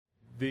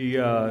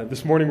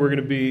This morning we're going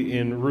to be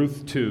in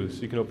Ruth 2,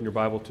 so you can open your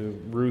Bible to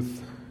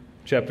Ruth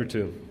chapter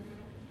 2.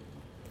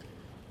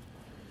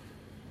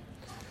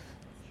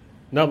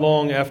 Not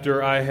long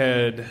after I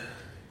had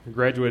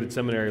graduated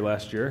seminary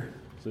last year,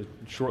 so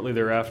shortly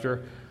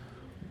thereafter,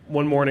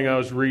 one morning I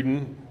was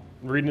reading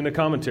in a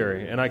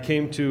commentary, and I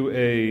came to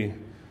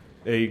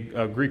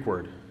a Greek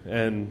word,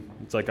 and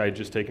it's like I had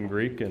just taken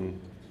Greek, and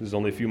this is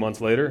only a few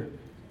months later,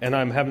 and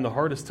I'm having the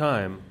hardest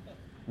time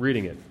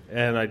reading it,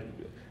 and I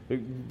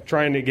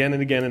trying again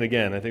and again and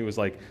again. I think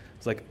it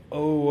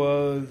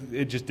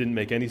just didn't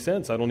make any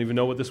sense. I don't even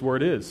know what this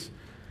word is.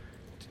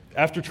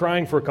 After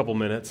trying for a couple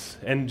minutes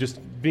and just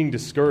being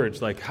discouraged,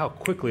 like how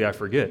quickly I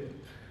forget,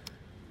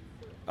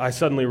 I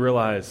suddenly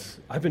realized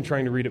I've been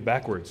trying to read it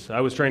backwards. I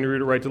was trying to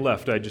read it right to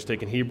left. I'd just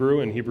taken Hebrew,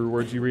 and Hebrew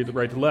words you read it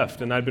right to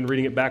left, and I'd been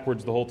reading it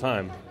backwards the whole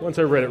time. Once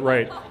I read it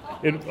right,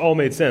 it all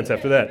made sense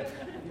after that.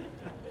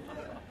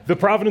 The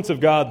providence of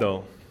God,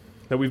 though,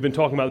 that we've been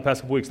talking about the past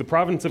couple weeks, the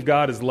providence of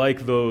God is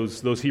like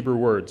those Hebrew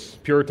words.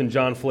 Puritan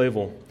John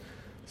Flavel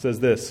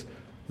says this: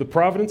 the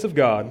providence of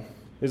God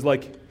is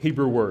like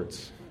Hebrew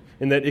words,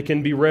 in that it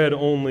can be read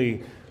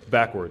only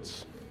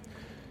backwards.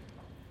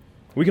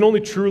 We can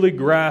only truly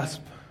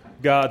grasp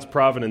God's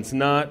providence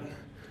not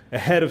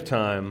ahead of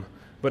time,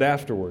 but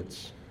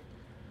afterwards.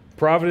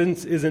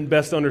 Providence isn't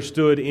best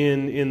understood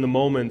in the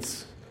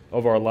moments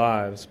of our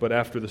lives, but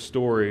after the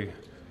story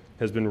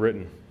has been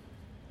written.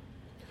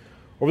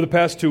 Over the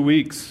past 2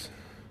 weeks,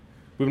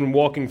 we've been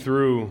walking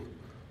through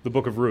the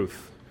book of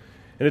Ruth.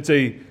 And it's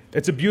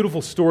a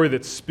beautiful story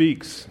that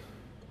speaks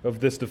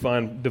of this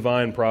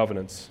divine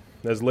providence.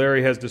 As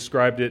Larry has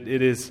described it,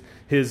 it is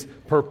his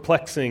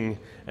perplexing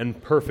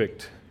and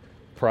perfect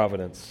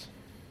providence.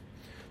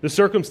 The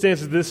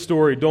circumstances of this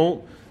story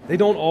don't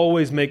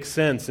always make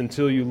sense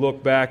until you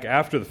look back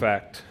after the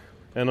fact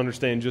and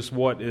understand just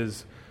what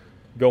is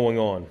going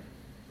on.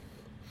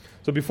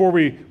 So before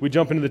we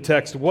jump into the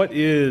text, what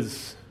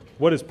is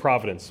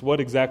providence? What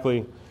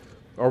exactly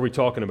are we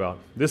talking about?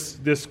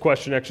 This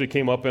question actually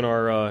came up in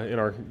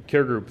our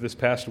care group this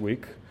past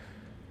week.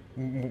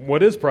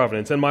 What is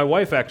providence? And my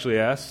wife actually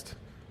asked,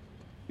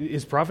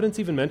 is providence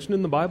even mentioned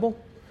in the Bible?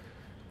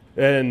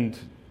 And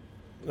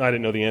I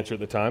didn't know the answer at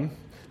the time,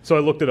 so I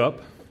looked it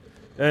up.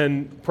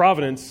 And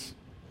providence,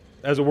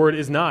 as a word,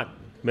 is not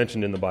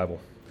mentioned in the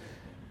Bible.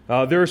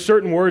 There are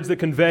certain words that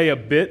convey a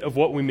bit of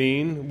what we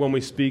mean when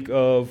we speak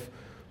of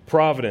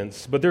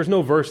providence, but there's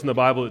no verse in the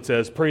Bible that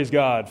says, praise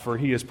God, for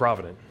He is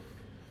provident.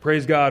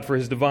 Praise God for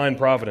His divine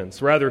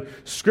providence. Rather,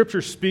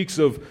 Scripture speaks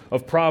of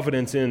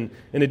providence in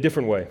a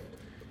different way.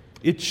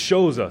 It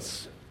shows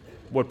us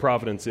what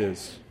providence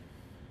is.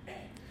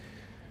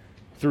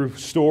 Through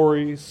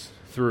stories,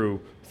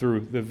 through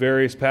the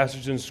various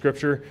passages in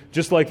Scripture,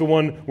 just like the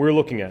one we're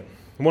looking at.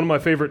 One of my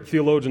favorite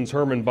theologians,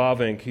 Herman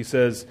Bavinck, he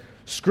says,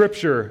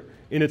 Scripture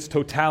in its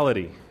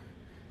totality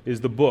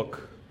is the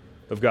book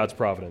of God's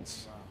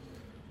providence.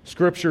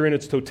 Scripture in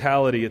its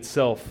totality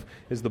itself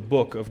is the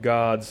book of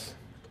God's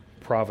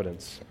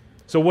providence.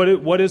 So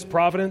what is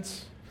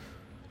providence?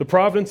 The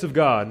providence of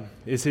God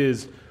is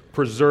His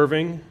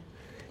preserving,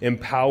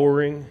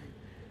 empowering,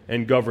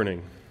 and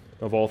governing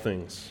of all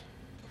things.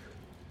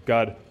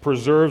 God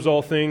preserves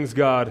all things,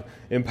 God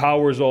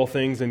empowers all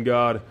things, and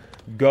God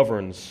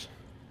governs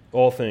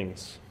all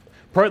things.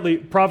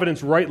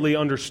 Providence, rightly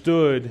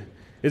understood,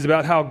 is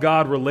about how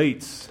God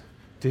relates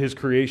to His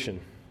creation.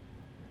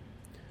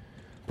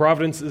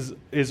 Providence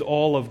is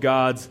all of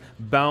God's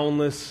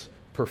boundless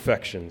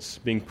perfections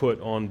being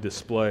put on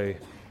display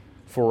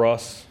for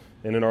us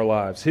and in our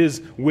lives.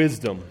 His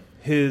wisdom,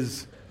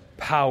 His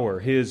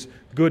power, His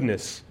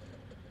goodness,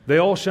 they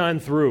all shine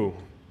through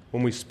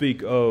when we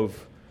speak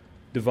of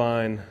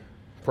divine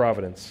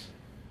providence.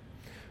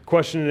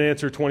 Question and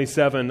answer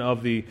 27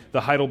 of the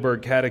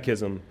Heidelberg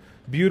Catechism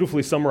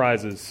beautifully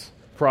summarizes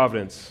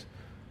providence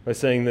by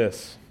saying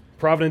this: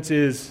 providence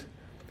is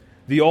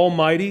the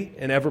almighty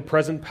and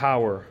ever-present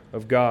power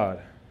of God,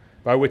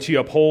 by which He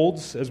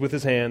upholds, as with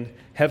His hand,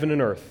 heaven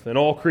and earth, and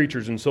all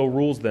creatures, and so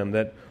rules them,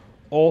 that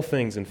all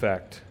things, in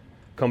fact,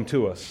 come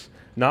to us,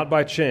 not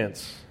by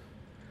chance,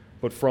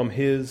 but from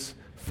His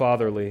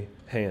fatherly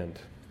hand.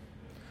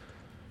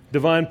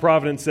 Divine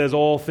providence says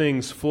all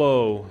things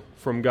flow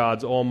from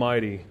God's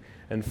almighty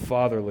and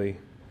fatherly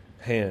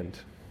hand.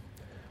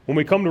 When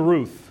we come to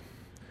Ruth,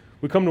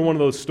 we come to one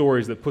of those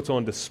stories that puts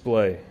on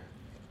display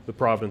the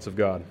providence of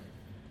God.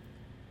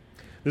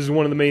 This is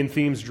one of the main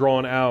themes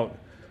drawn out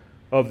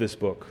of this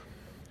book.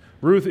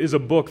 Ruth is a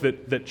book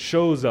that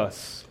shows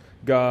us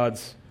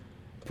God's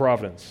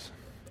providence.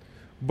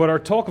 But our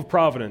talk of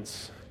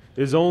providence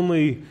is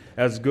only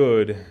as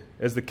good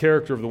as the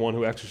character of the one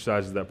who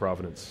exercises that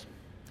providence.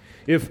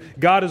 If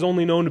God is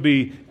only known to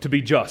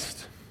be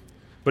just,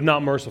 but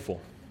not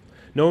merciful,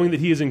 knowing that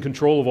He is in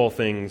control of all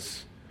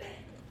things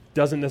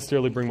doesn't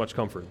necessarily bring much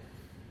comfort.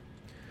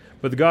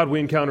 But the God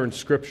we encounter in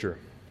Scripture,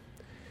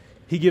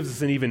 He gives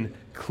us an even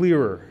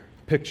clearer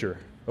picture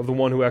of the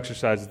one who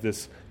exercises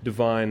this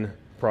divine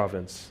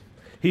providence.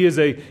 He is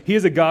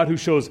a God who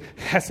shows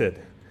chesed,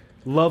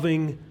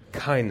 loving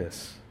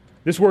kindness,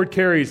 This word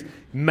carries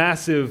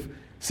massive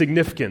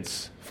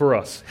significance for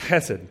us,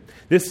 hesed.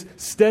 This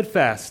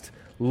steadfast,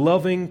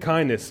 loving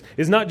kindness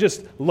is not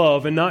just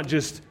love and not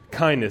just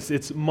kindness.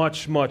 It's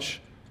much,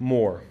 much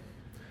more.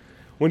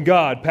 When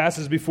God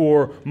passes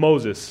before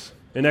Moses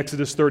in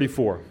Exodus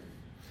 34,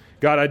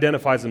 God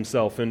identifies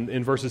himself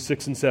in verses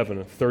 6 and 7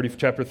 of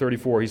chapter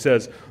 34. He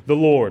says, the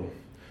Lord,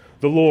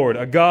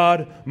 a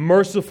God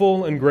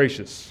merciful and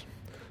gracious,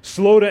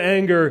 slow to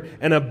anger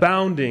and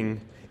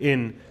abounding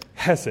in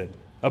hesed,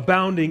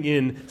 abounding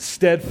in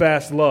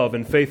steadfast love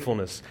and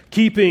faithfulness,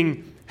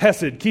 keeping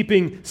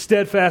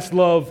steadfast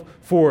love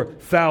for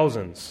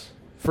thousands,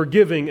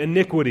 forgiving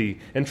iniquity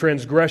and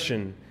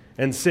transgression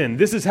and sin.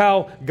 This is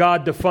how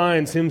God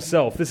defines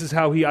himself. This is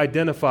how he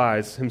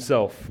identifies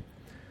himself.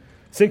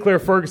 Sinclair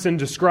Ferguson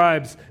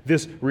describes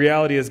this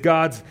reality as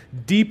God's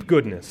deep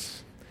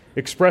goodness,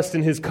 expressed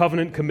in his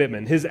covenant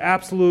commitment, his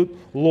absolute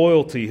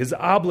loyalty, his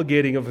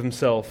obligating of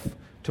himself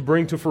to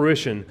bring to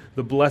fruition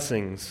the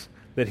blessings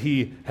that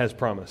he has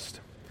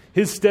promised.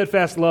 His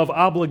steadfast love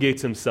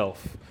obligates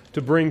himself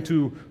to bring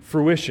to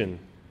fruition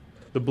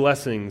the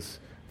blessings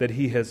that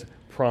he has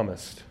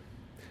promised.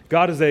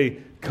 God is a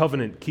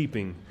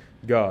covenant-keeping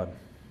God.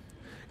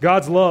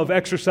 God's love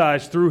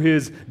exercised through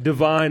his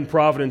divine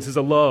providence is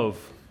a love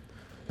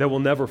that will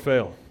never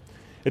fail.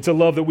 It's a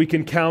love that we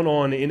can count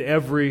on in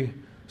every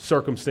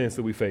circumstance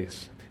that we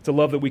face. It's a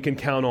love that we can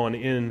count on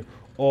in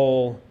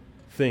all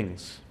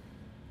things.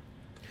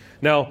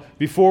 Now,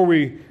 before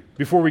we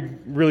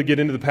really get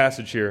into the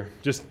passage here,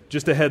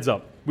 just a heads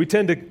up. We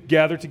tend to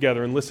gather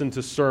together and listen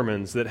to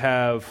sermons that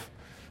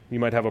you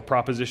might have a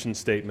proposition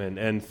statement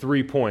and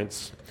 3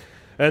 points.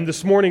 And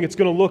this morning it's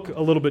going to look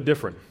a little bit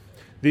different.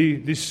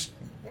 This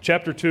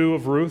chapter 2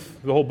 of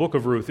Ruth, the whole book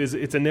of Ruth,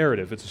 it's a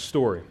narrative, it's a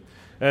story.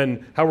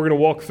 And how we're going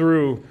to walk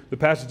through the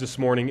passage this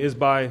morning is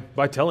by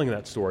telling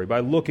that story,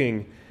 by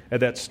looking at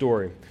that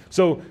story.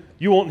 So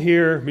you won't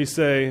hear me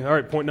say, all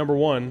right, point number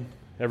 1,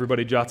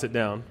 everybody jots it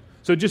down.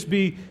 So just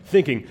be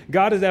thinking,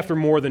 God is after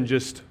more than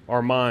just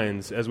our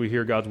minds as we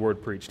hear God's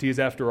word preached. He is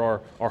after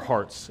our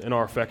hearts and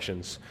our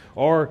affections.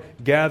 Our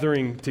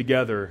gathering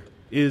together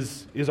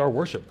is our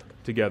worship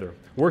together.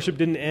 Worship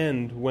didn't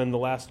end when the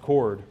last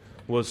chord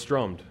was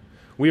strummed.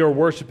 We are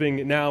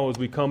worshiping now as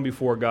we come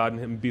before God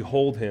and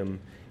behold him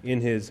in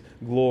his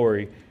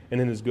glory and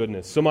in his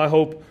goodness. So my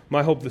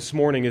hope this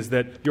morning is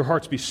that your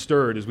hearts be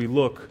stirred as we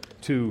look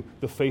to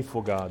the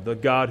faithful God, the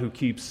God who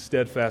keeps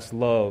steadfast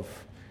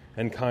love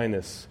and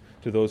kindness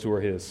to those who are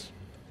his.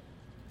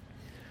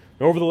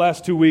 Now, over the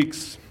last 2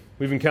 weeks,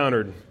 we've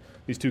encountered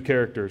these two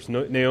characters,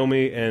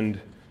 Naomi and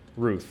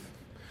Ruth.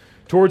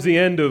 Towards the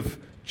end of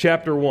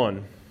chapter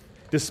 1,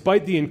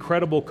 despite the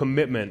incredible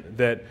commitment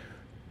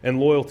and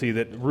loyalty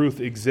that Ruth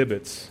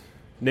exhibits,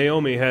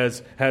 Naomi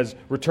has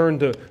returned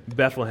to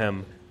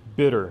Bethlehem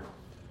bitter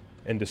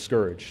and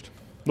discouraged.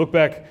 Look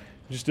back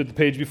just at the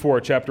page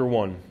before, chapter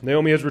 1.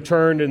 Naomi has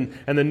returned,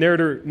 and the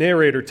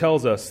narrator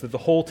tells us that the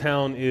whole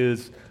town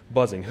is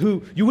buzzing.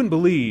 You wouldn't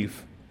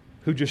believe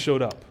who just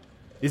showed up.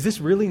 Is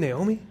this really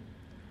Naomi?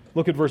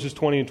 Look at verses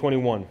 20 and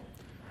 21.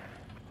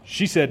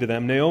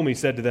 Naomi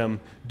said to them,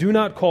 do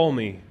not call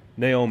me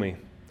Naomi.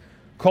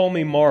 Call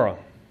me Mara,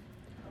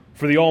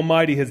 for the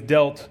Almighty has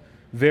dealt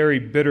very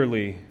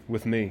bitterly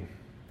with me.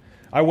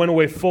 I went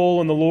away full,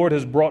 and the Lord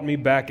has brought me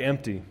back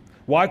empty.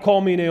 Why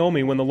call me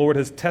Naomi when the Lord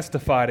has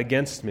testified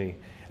against me,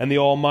 and the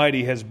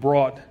Almighty has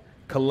brought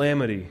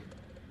calamity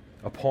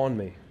upon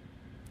me?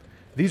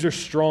 These are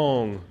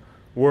strong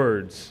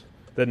words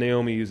that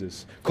Naomi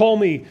uses. Call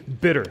me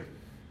bitter.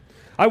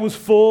 I was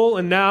full,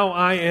 and now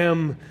I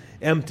am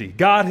empty.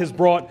 God has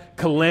brought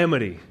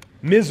calamity,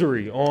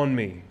 misery on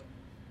me.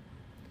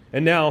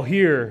 And now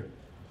here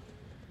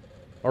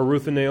are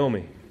Ruth and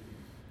Naomi.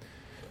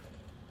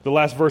 The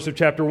last verse of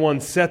chapter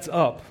 1 sets us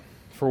up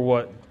for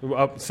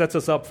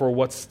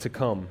what's to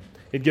come.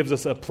 It gives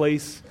us a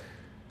place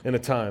and a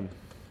time.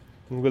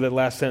 Look at that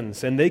last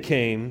sentence. And they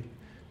came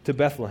to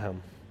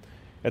Bethlehem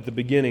at the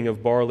beginning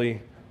of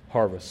barley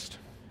harvest.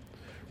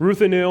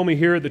 Ruth and Naomi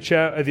here at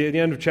the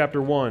end of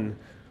chapter 1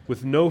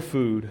 with no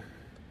food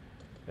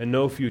and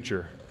no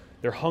future.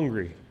 They're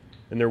hungry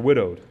and they're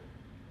widowed.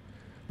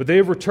 But they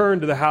have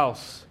returned to the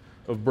house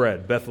of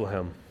bread,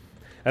 Bethlehem,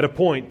 at a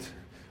point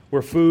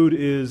where food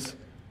is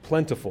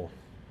plentiful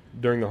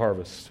during the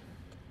harvest.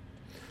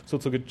 So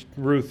let's look at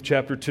Ruth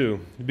chapter 2.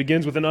 It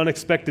begins with an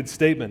unexpected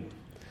statement.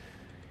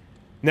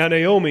 Now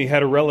Naomi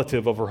had a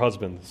relative of her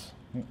husband's,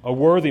 a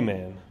worthy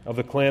man of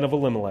the clan of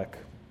Elimelech,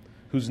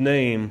 whose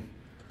name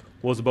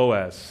was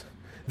Boaz.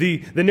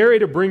 The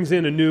narrator brings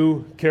in a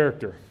new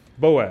character,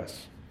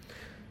 Boaz.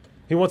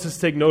 He wants us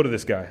to take note of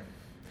this guy.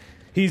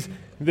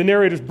 The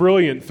narrator's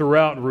brilliant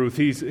throughout Ruth.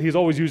 He's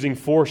always using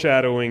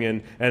foreshadowing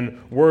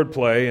and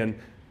wordplay. And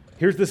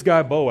here's this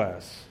guy,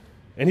 Boaz.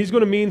 And he's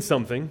going to mean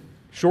something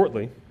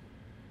shortly.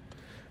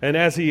 And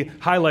as he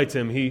highlights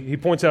him, he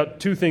points out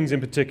two things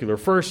in particular.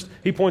 First,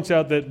 he points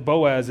out that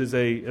Boaz is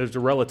a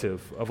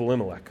relative of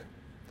Elimelech.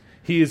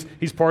 He's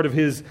part of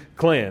his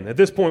clan. At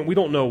this point, we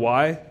don't know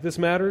why this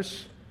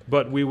matters,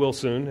 but we will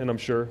soon, and I'm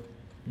sure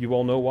you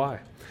all know why.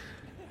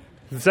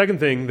 The second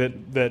thing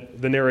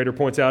that the narrator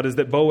points out is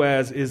that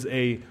Boaz is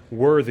a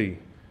worthy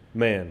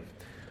man.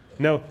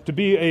 Now, to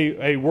be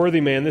a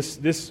worthy man,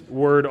 this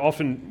word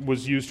often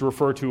was used to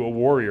refer to a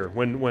warrior.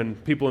 When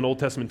people in Old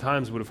Testament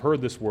times would have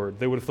heard this word,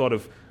 they would have thought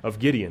of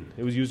Gideon.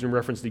 It was used in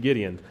reference to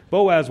Gideon.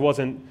 Boaz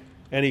wasn't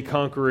any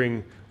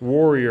conquering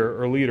warrior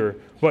or leader,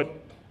 but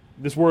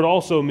this word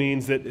also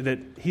means that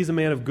he's a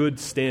man of good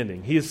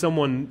standing. He is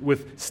someone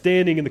with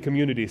standing in the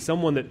community,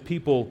 someone that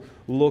people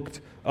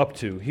looked up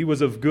to. He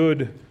was of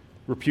good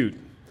repute.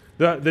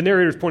 The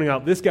narrator is pointing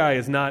out this guy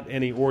is not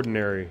any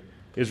ordinary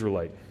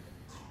Israelite.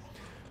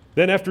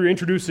 Then after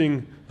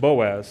introducing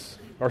Boaz,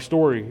 our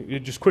story, it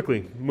just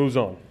quickly moves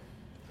on.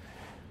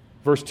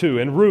 Verse 2,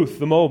 and Ruth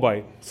the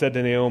Moabite said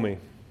to Naomi,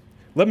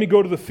 let me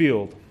go to the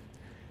field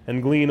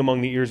and glean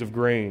among the ears of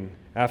grain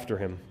after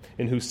him,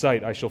 in whose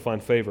sight I shall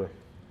find favor.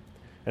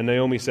 And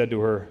Naomi said to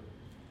her,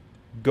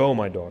 go,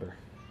 my daughter.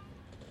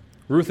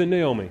 Ruth and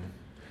Naomi,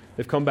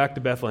 they've come back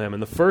to Bethlehem.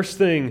 And the first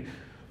thing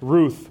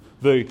Ruth,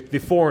 the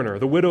foreigner,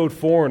 the widowed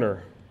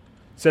foreigner,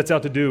 sets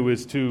out to do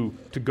is to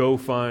go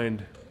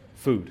find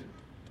food.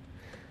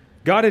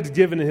 God had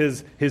given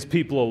his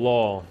people a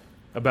law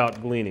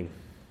about gleaning.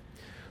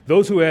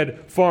 Those who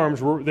had farms,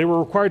 they were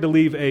required to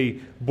leave a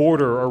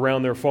border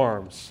around their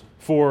farms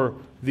for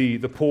the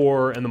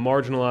poor and the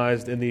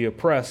marginalized and the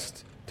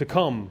oppressed to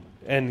come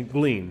and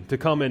glean, to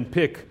come and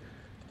pick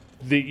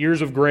the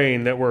ears of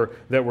grain that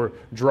were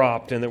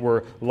dropped and that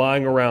were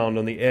lying around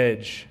on the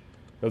edge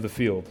of the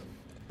field.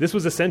 This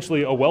was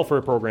essentially a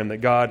welfare program that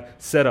God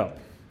set up.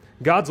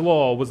 God's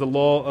law was a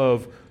law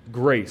of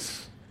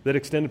grace that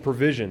extended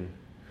provision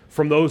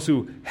from those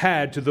who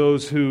had to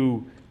those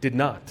who did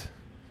not.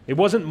 It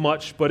wasn't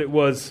much, but it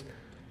was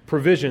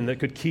provision that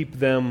could keep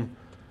them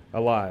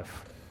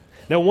alive.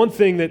 Now, one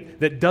thing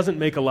that doesn't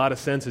make a lot of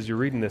sense as you're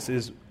reading this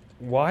is,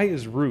 why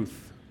is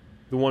Ruth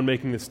the one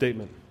making this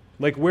statement?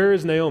 Like, where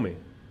is Naomi?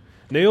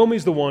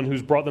 Naomi's the one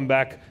who's brought them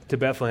back to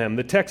Bethlehem.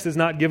 The text has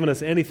not given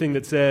us anything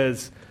that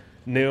says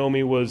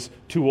Naomi was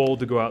too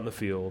old to go out in the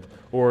field,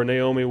 or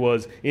Naomi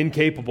was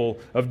incapable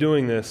of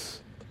doing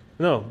this.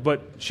 No,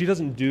 but she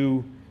doesn't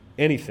do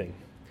anything.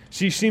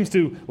 She seems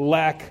to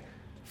lack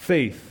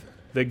faith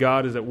that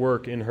God is at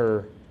work in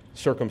her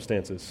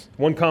circumstances.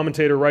 One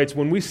commentator writes,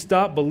 when we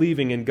stop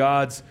believing in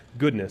God's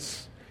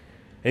goodness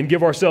and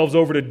give ourselves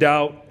over to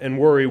doubt and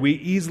worry, we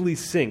easily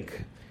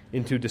sink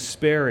into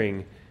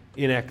despairing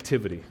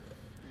inactivity.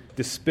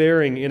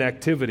 Despairing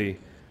inactivity.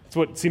 That's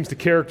what seems to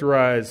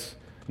characterize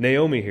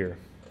Naomi here.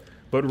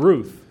 But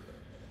Ruth,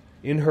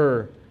 in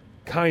her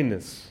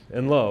kindness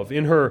and love,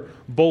 in her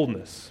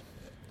boldness,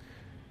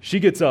 she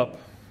gets up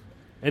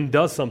and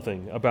does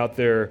something about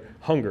their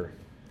hunger.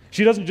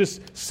 She doesn't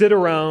just sit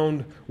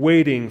around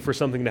waiting for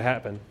something to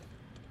happen.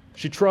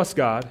 She trusts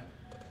God,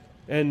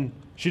 and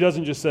she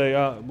doesn't just say,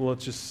 well,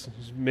 it's just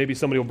maybe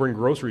somebody will bring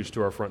groceries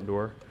to our front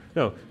door.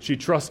 No, she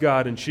trusts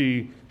God, and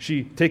she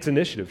takes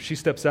initiative. She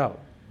steps out.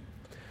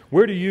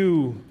 Where do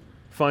you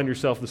find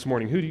yourself this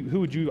morning? Who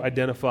would you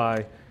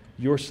identify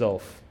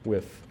yourself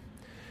with?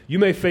 You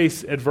may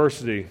face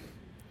adversity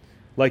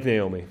like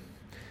Naomi,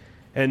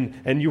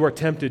 and you are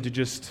tempted to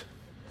just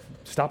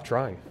stop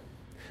trying.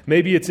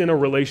 Maybe it's in a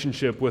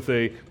relationship with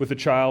a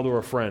child or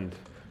a friend.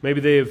 Maybe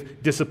they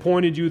have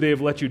disappointed you, they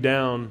have let you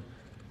down,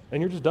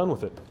 and you're just done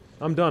with it.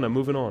 I'm done, I'm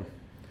moving on.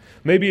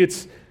 Maybe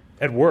it's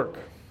at work.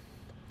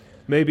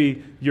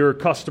 Maybe your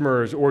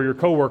customers or your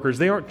coworkers,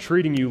 they aren't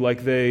treating you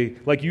like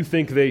you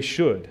think they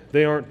should.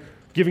 They aren't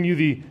giving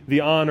you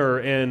the honor,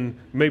 and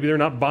maybe they're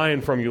not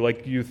buying from you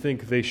like you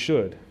think they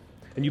should.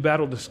 And you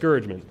battle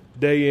discouragement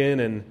day in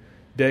and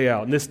day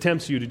out. And this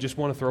tempts you to just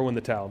want to throw in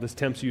the towel. This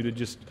tempts you to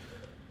just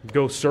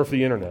go surf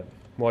the internet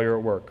while you're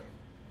at work.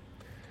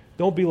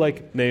 Don't be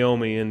like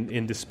Naomi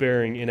in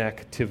despairing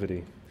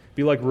inactivity.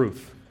 Be like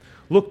Ruth.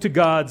 Look to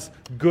God's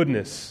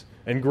goodness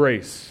and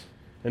grace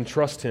and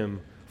trust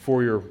Him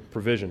for your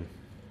provision.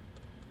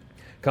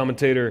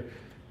 Commentator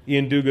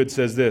Ian Duguid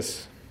says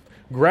this,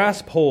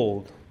 grasp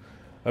hold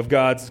of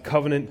God's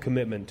covenant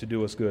commitment to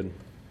do us good.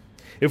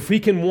 If we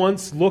can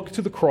once look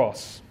to the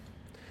cross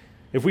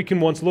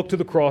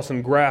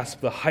and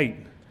grasp the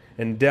height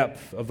and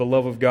depth of the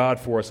love of God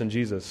for us in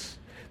Jesus,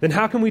 then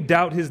how can we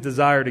doubt His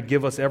desire to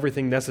give us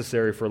everything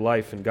necessary for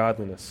life and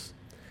godliness?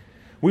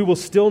 We will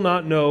still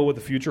not know what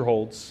the future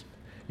holds,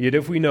 yet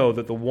if we know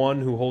that the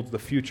one who holds the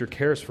future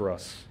cares for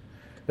us,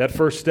 that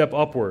first step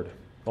upward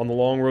on the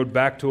long road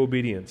back to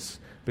obedience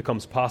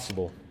becomes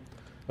possible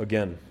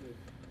again.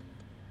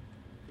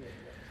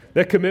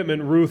 That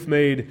commitment Ruth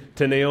made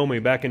to Naomi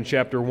back in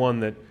chapter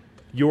 1, that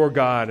your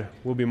God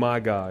will be my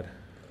God,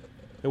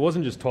 it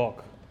wasn't just talk.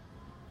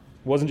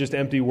 It wasn't just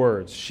empty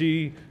words.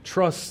 She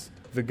trusts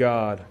the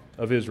God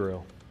of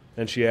Israel,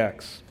 and she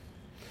acts.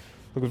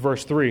 Look at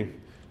verse 3.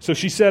 So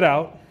she set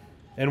out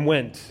and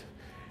went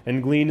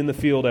and gleaned in the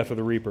field after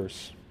the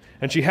reapers.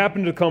 And she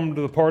happened to come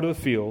to the part of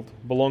the field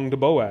belonging to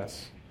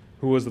Boaz,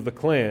 who was of the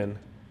clan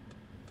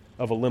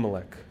of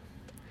Elimelech.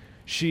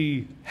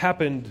 She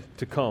happened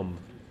to come.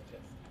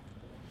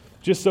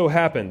 Just so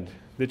happened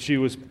that she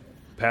was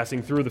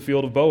passing through the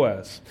field of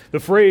Boaz. The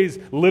phrase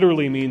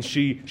literally means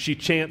she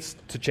chanced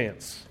to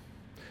chance.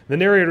 The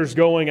narrator's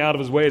going out of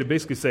his way to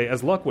basically say,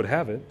 as luck would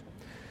have it,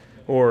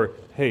 or,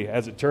 hey,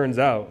 as it turns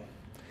out.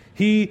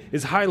 He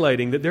is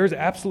highlighting that there's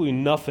absolutely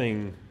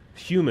nothing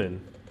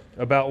human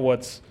about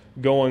what's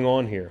going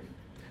on here.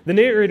 The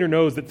narrator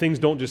knows that things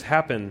don't just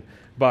happen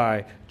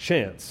by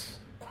chance.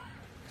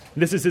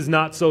 This is his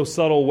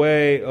not-so-subtle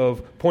way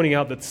of pointing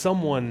out that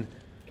someone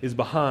is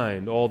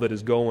behind all that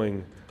is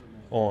going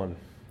on,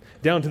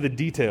 down to the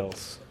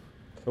details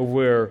of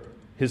where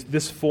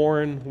this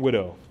foreign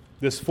widow,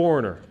 this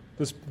foreigner,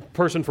 this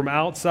person from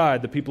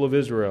outside the people of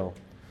Israel,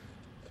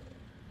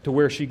 to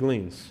where she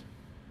gleans.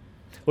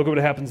 Look at what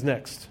happens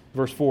next.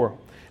 Verse 4.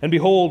 And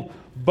behold,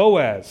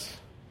 Boaz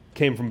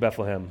came from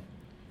Bethlehem.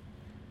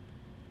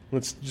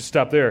 Let's just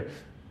stop there.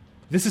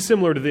 This is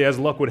similar to the as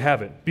luck would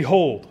have it.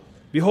 Behold,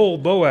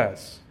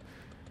 Boaz.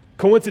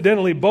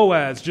 Coincidentally,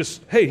 Boaz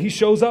he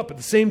shows up at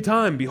the same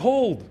time.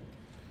 Behold.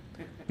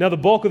 Now, the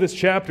bulk of this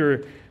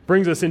chapter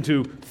brings us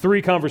into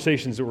three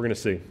conversations that we're going to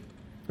see.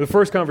 The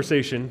first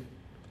conversation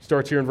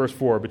starts here in verse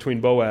 4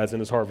 between Boaz and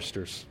his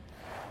harvesters.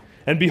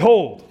 And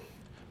behold,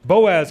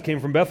 Boaz came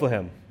from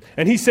Bethlehem,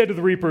 and he said to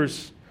the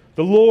reapers,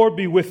 "The Lord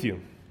be with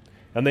you."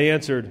 And they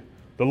answered,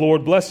 "The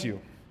Lord bless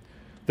you."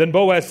 Then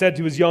Boaz said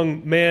to his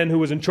young man who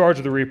was in charge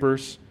of the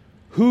reapers,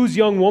 "Whose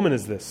young woman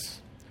is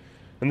this?"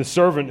 And the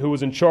servant who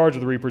was in charge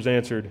of the reapers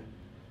answered,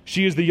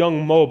 "She is the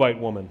young Moabite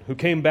woman who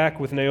came back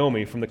with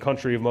Naomi from the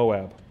country of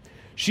Moab.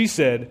 She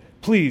said,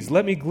 'Please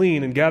let me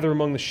glean and gather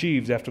among the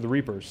sheaves after the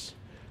reapers.'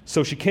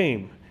 So she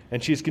came,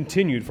 and she has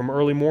continued from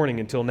early morning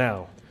until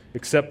now,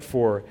 except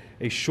for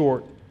a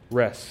short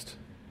rest."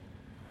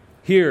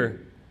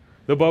 Here,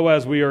 the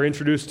Boaz we are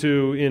introduced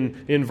to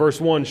in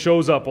verse 1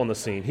 shows up on the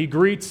scene. He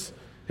greets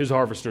his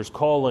harvesters,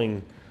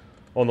 calling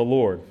on the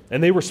Lord,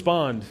 and they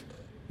respond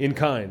in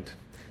kind.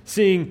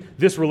 Seeing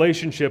this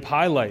relationship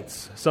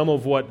highlights some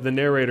of what the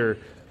narrator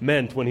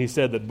meant when he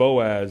said that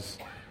Boaz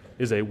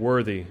is a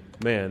worthy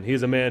man. He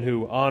is a man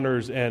who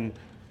honors and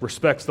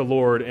respects the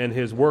Lord, and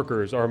his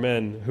workers are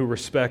men who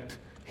respect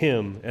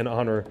him and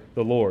honor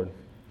the Lord.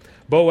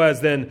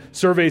 Boaz then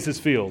surveys his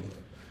field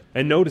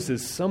and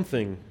notices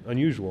something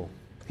unusual.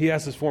 He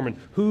asks his foreman,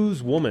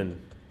 "Whose woman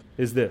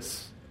is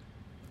this?"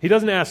 He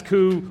doesn't ask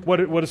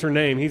what is her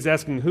name. He's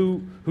asking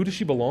who does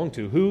she belong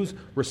to? Who's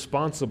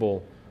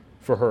responsible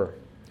for her?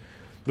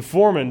 The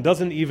foreman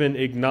doesn't even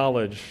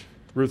acknowledge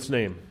Ruth's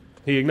name.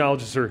 He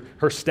acknowledges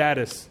her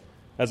status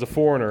as a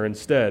foreigner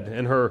instead,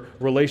 and her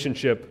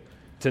relationship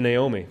to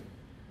Naomi.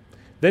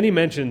 Then he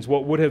mentions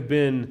what would have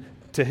been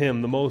to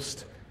him the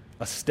most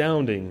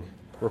astounding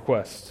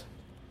request.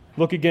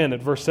 Look again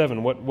at verse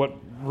 7, what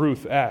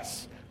Ruth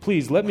asks.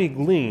 "Please let me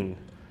glean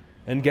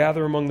and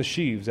gather among the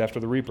sheaves after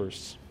the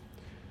reapers."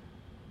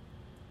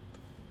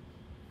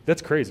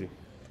 That's crazy.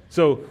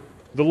 So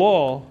the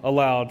law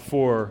allowed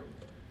for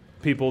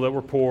people that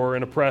were poor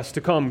and oppressed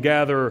to come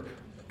gather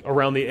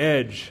around the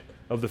edge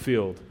of the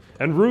field.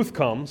 And Ruth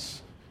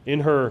comes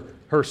in her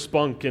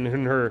spunk and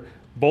in her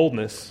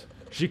boldness.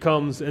 She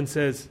comes and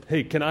says,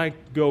 "Hey, can I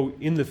go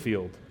in the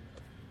field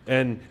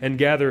and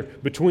gather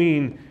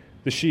between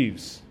the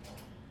sheaves?"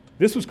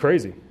 This was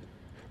crazy.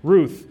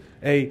 Ruth,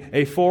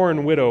 a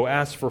foreign widow,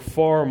 asked for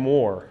far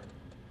more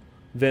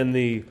than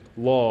the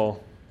law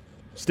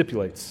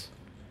stipulates.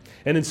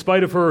 And in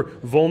spite of her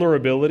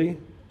vulnerability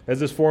as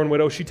this foreign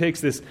widow, she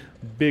takes this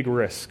big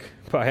risk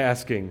by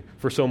asking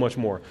for so much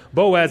more.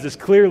 Boaz is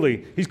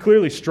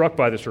clearly struck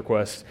by this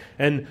request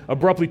and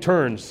abruptly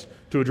turns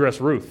to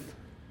address Ruth.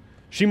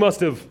 She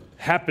must have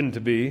happened to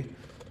be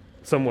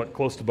somewhat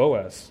close to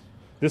Boaz.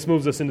 This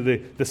moves us into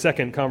the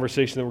second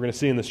conversation that we're going to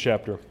see in this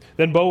chapter.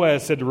 Then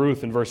Boaz said to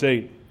Ruth in verse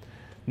 8,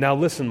 "Now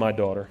listen, my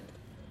daughter.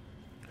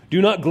 Do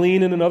not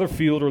glean in another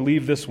field or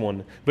leave this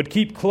one, but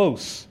keep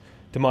close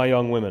to my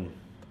young women.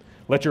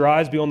 Let your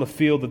eyes be on the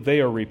field that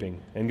they are reaping,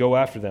 and go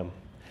after them.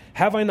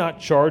 Have I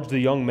not charged the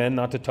young men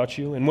not to touch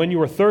you? And when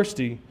you are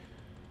thirsty,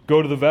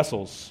 go to the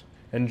vessels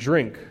and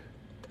drink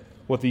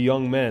what the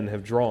young men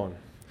have drawn."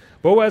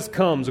 Boaz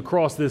comes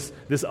across this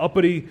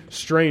uppity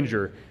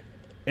stranger,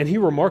 and he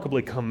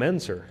remarkably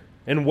commends her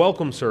and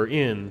welcomes her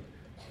in,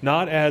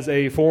 not as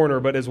a foreigner,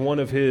 but as one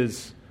of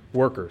his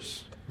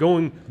workers,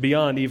 going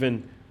beyond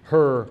even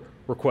her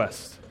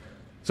request.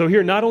 So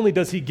here, not only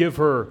does he give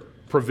her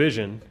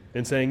provision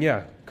in saying,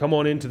 "Yeah, come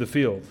on into the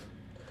field,"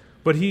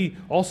 but he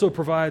also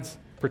provides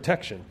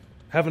protection.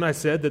 Haven't I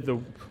said that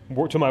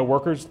to my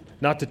workers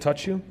not to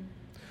touch you?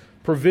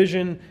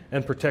 Provision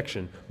and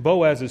protection.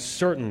 Boaz is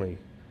certainly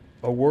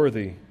a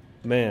worthy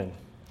man.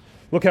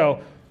 Look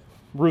how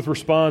Ruth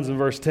responds in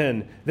verse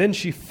 10. "Then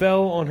she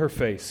fell on her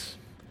face,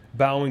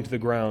 bowing to the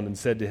ground, and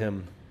said to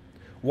him,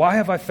 'Why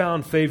have I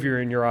found favor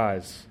in your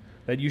eyes,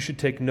 that you should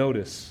take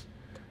notice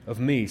of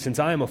me, since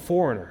I am a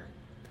foreigner?'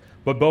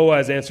 But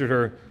Boaz answered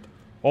her,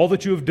 'All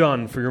that you have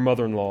done for your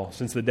mother-in-law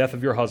since the death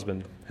of your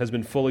husband has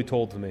been fully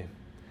told to me,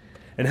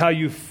 and how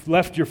you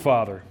left your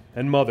father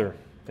and mother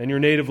and your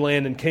native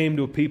land and came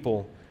to a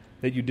people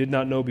that you did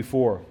not know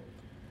before.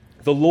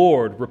 The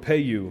Lord repay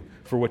you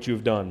for what you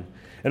have done,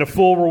 and a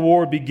full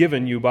reward be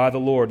given you by the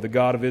Lord, the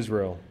God of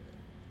Israel,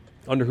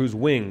 under whose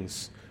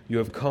wings you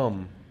have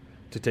come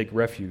to take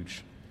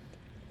refuge."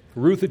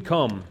 Ruth had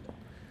come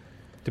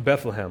to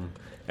Bethlehem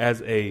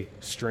as a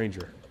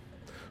stranger.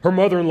 Her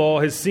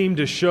mother-in-law has seemed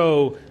to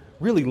show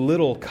really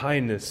little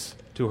kindness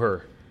to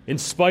her, in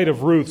spite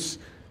of Ruth's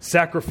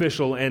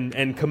sacrificial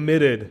and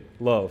committed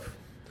love.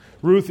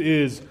 Ruth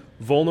is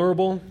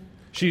vulnerable.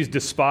 She's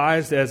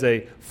despised as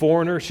a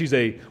foreigner. She's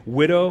a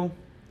widow.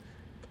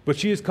 But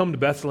she has come to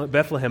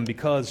Bethlehem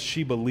because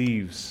she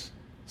believes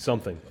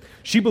something.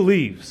 She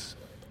believes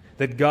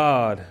that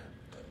God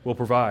will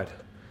provide.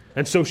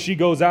 And so she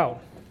goes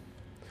out,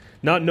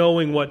 not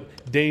knowing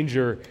what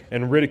danger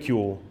and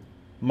ridicule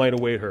might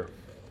await her.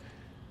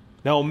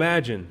 Now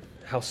imagine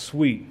how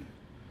sweet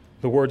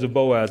the words of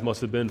Boaz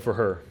must have been for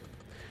her.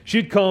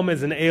 She'd come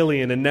as an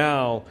alien, and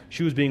now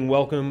she was being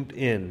welcomed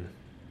in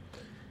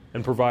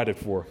and provided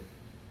for.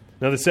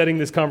 Now the setting of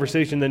this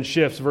conversation then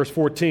shifts, verse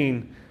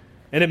 14,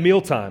 "And at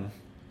mealtime,"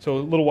 so a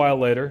little while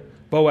later,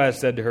 Boaz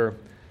said to her,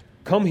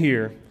 "Come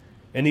here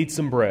and eat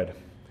some bread,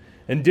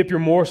 and dip your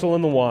morsel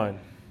in the wine."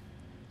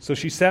 So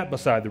she sat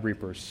beside the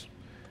reapers,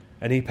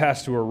 and he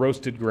passed to her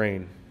roasted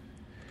grain,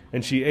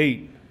 and she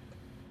ate.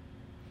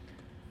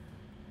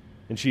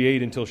 And she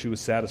ate until she was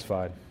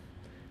satisfied,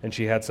 and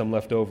she had some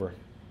left over.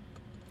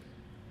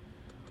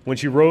 When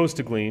she rose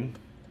to glean,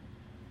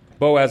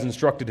 Boaz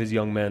instructed his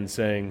young men,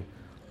 saying,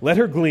 "Let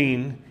her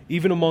glean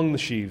even among the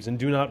sheaves, and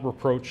do not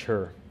reproach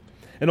her.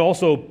 And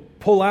also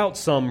pull out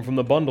some from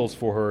the bundles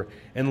for her,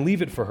 and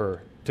leave it for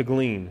her to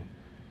glean,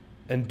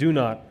 and do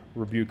not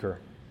rebuke her."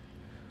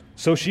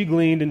 So she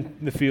gleaned in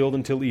the field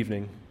until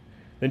evening.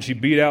 Then she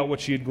beat out what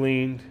she had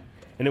gleaned,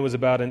 and it was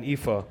about an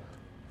ephah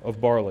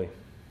of barley.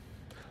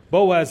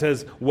 Boaz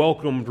has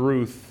welcomed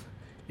Ruth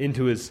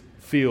into his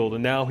field,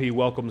 and now he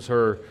welcomes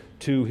her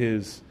to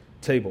his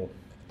table.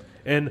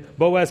 And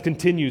Boaz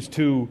continues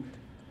to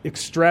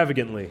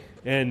extravagantly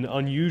and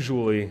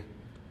unusually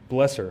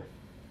bless her.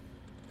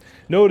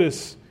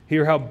 Notice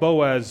here how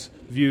Boaz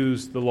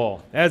views the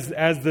law. As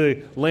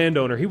the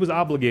landowner, he was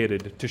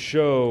obligated to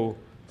show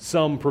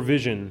some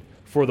provision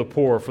for the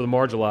poor, for the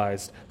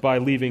marginalized, by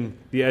leaving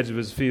the edge of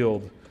his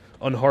field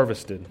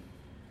unharvested.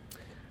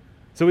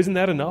 So isn't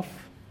that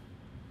enough?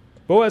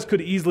 Boaz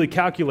could easily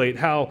calculate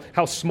how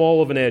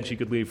small of an edge he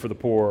could leave for the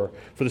poor,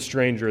 for the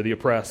stranger, the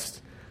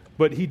oppressed,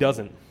 but he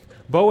doesn't.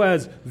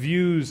 Boaz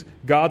views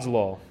God's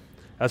law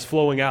as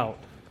flowing out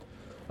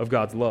of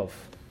God's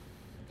love.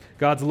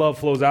 God's love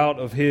flows out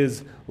of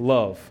his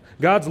love.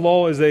 God's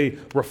law is a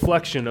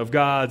reflection of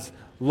God's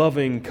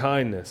loving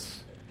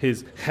kindness,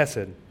 his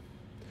hesed.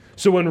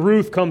 So when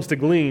Ruth comes to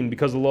glean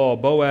because of the law,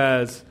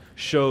 Boaz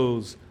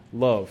shows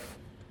love.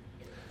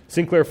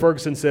 Sinclair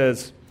Ferguson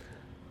says,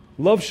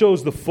 "Love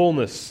shows the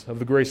fullness of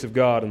the grace of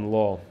God in the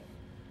law.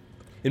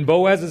 In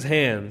Boaz's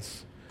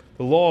hands,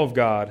 the law of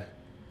God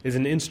is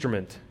an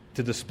instrument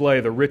to display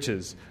the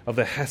riches of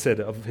the hesed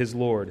of his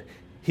Lord."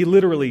 He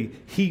literally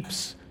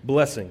heaps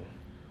blessing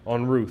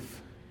on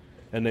Ruth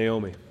and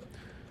Naomi.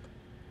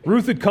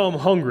 Ruth had come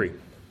hungry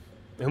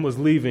and was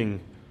leaving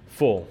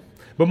full.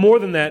 But more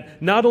than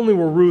that, not only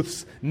were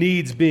Ruth's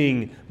needs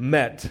being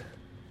met,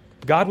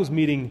 God was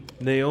meeting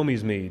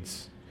Naomi's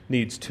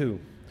needs too.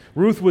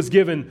 Ruth was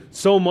given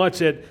so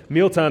much at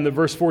mealtime that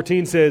verse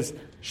 14 says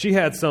she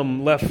had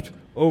some left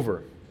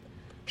over.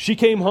 She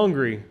came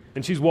hungry,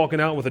 and she's walking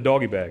out with a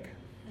doggy bag.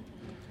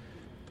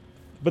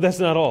 But that's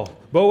not all.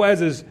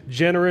 Boaz's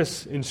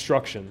generous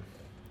instruction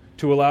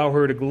to allow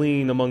her to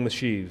glean among the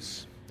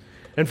sheaves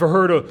and for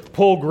her to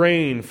pull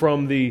grain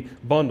from the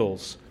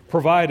bundles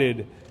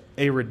provided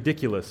a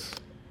ridiculous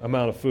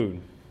amount of food.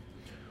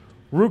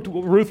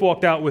 Ruth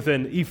walked out with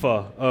an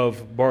ephah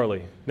of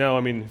barley. Now,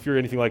 if you're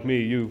anything like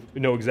me, you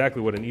know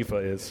exactly what an ephah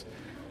is.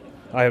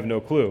 I have no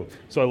clue.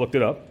 So I looked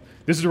it up.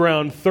 This is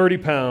around 30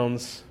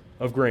 pounds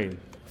of grain.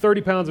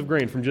 30 pounds of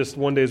grain from just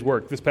one day's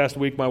work. This past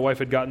week, my wife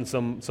had gotten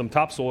some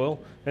topsoil,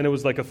 and it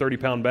was like a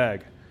 30-pound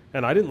bag.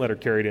 And I didn't let her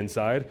carry it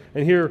inside.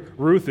 And here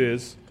Ruth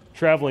is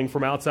traveling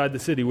from outside the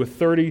city with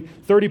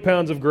 30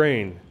 pounds of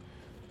grain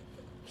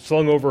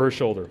slung over her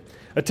shoulder.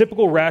 A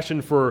typical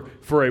ration for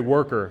a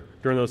worker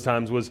during those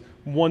times was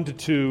 1 to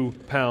 2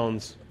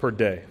 pounds per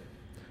day.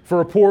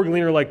 For a poor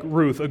gleaner like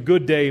Ruth, a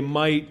good day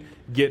might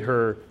get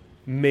her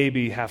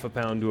maybe half a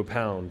pound to a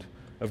pound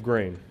of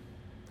grain.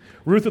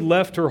 Ruth had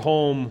left her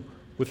home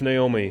with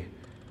Naomi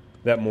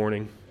that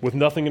morning with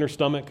nothing in her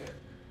stomach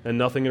and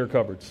nothing in her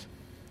cupboards.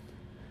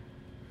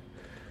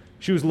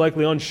 She was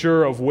likely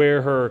unsure of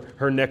where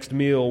her next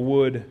meal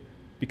would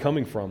be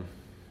coming from.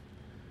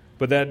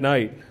 But that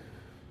night,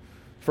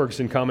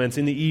 Ferguson comments,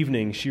 in the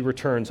evening she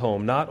returns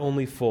home, not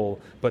only full,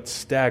 but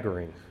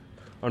staggering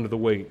under the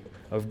weight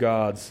of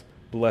God's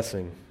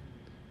blessing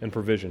and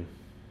provision.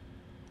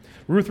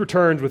 Ruth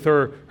returns with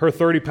her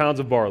 30 pounds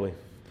of barley,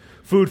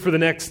 food for the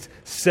next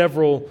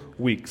several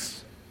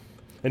weeks.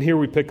 And here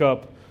we pick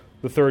up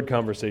the third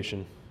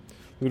conversation.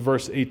 Look at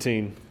verse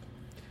 18.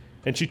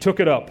 "And she took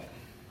it up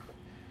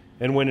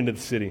and went into the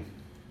city.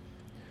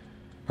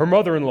 Her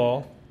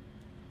mother-in-law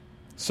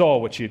saw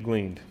what she had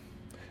gleaned,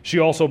 She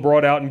also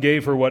brought out and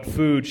gave her what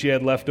food she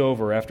had left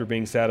over after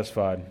being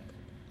satisfied.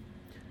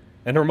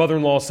 And her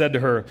mother-in-law said to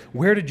her,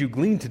 "Where did you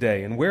glean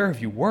today, and where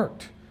have you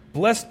worked?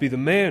 Blessed be the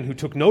man who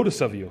took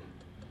notice of you."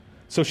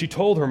 So she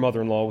told her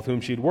mother-in-law with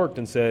whom she had worked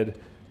and said,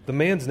 "The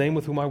man's name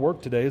with whom I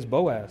worked today is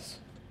Boaz."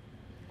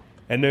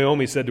 And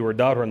Naomi said to her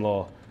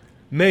daughter-in-law,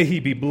 "May he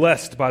be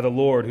blessed by the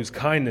Lord, whose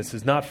kindness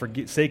has not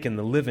forsaken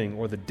the living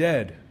or the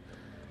dead."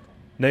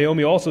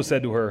 Naomi also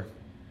said to her,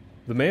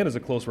 "The man is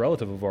a close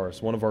relative of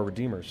ours, one of our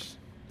redeemers."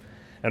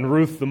 And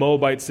Ruth the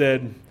Moabite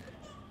said,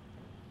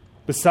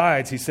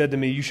 "Besides, he said to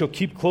me, 'You shall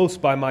keep close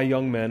by my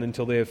young men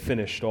until they have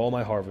finished all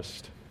my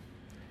harvest.'"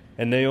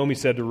 And Naomi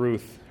said to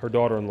Ruth, her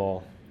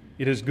daughter-in-law,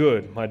 "It is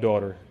good, my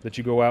daughter, that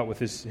you go out with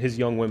his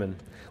young women,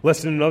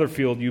 lest in another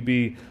field you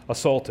be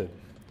assaulted."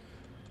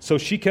 So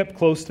she kept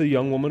close to the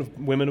young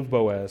women of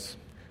Boaz,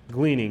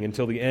 gleaning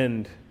until the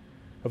end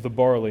of the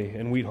barley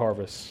and wheat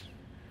harvests,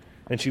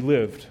 and she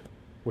lived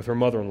with her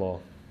mother-in-law.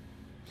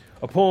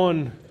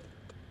 Upon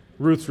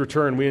Ruth's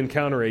return, we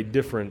encounter a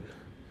different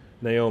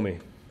Naomi.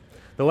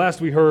 The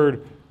last we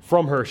heard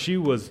from her, she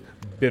was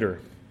bitter.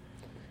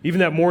 Even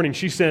that morning,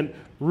 she sent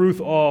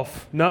Ruth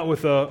off, not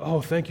with a,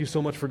 "Oh, thank you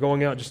so much for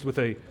going out," just with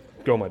a,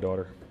 "Go, my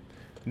daughter."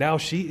 Now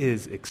she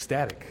is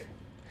ecstatic.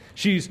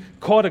 She's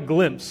caught a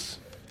glimpse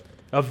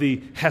of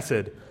the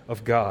hesed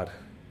of God.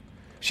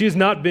 She has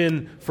not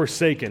been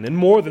forsaken. And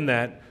more than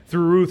that,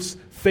 through Ruth's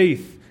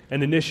faith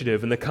and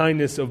initiative and the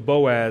kindness of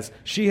Boaz,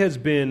 she has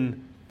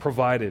been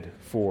provided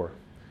for.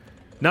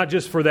 Not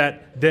just for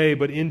that day,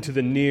 but into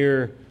the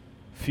near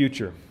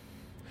future.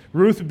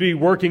 Ruth would be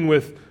working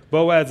with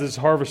Boaz's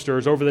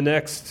harvesters over the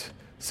next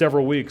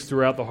several weeks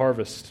throughout the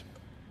harvest.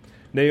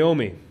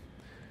 Naomi,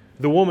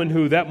 the woman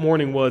who that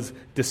morning was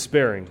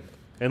despairing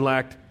and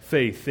lacked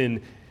faith,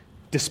 in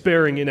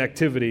despairing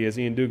inactivity, as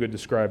Ian Duguid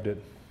described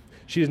it,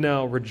 she is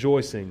now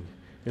rejoicing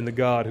in the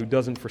God who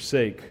doesn't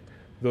forsake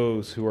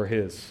those who are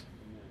his.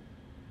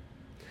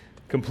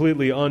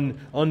 Completely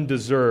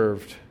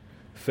undeserved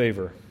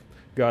favor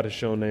God has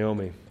shown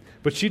Naomi.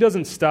 But she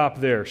doesn't stop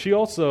there. She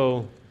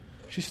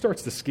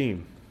starts to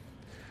scheme.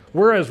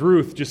 Whereas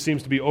Ruth just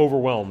seems to be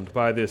overwhelmed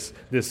by this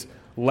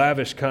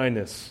lavish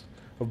kindness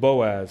of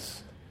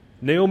Boaz,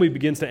 Naomi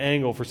begins to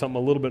angle for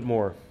something a little bit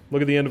more.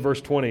 Look at the end of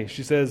verse 20.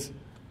 She says,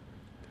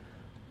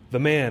 "The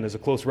man is a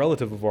close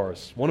relative of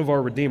ours, one of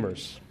our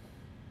redeemers."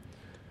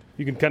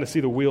 You can kind of see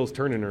the wheels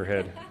turn in her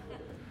head.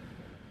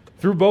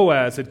 Through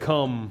Boaz had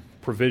come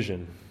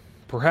provision.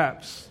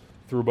 Perhaps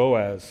through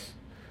Boaz,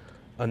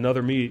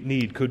 another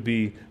need could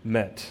be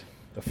met,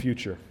 a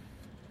future.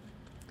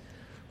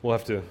 We'll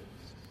have to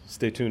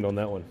stay tuned on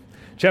that one.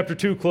 Chapter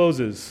 2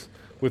 closes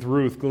with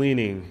Ruth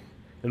gleaning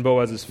in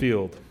Boaz's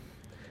field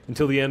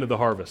until the end of the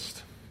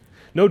harvest.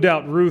 No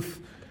doubt Ruth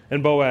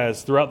and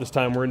Boaz throughout this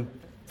time were in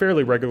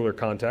fairly regular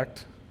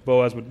contact.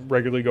 Boaz would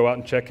regularly go out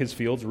and check his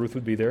fields. Ruth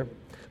would be there.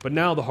 But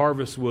now the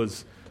harvest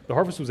was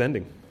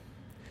ending.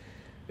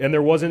 And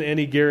there wasn't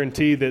any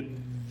guarantee that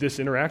this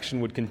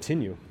interaction would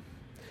continue.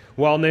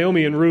 While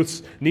Naomi and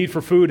Ruth's need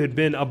for food had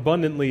been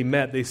abundantly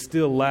met, they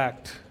still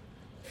lacked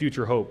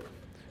future hope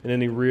in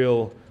any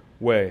real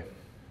way.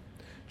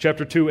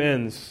 Chapter 2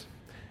 ends,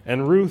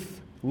 and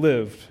Ruth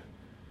lived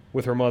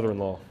with her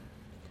mother-in-law.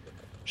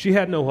 She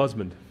had no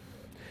husband.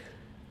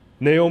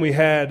 Naomi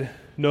had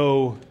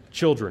no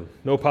children,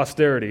 no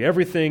posterity.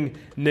 Everything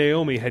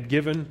Naomi had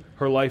given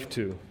her life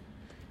to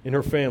in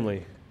her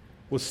family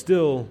was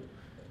still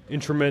in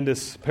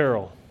tremendous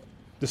peril,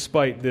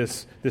 despite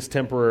this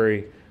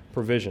temporary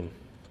provision.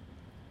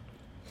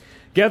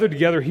 Gathered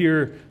together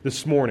here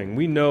this morning,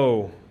 we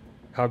know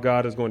how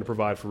God is going to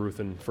provide for Ruth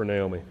and for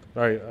Naomi.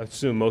 I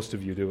assume most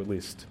of you do, at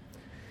least.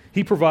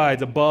 He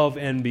provides above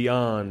and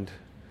beyond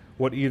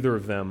what either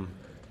of them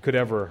could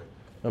ever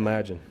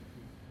imagine.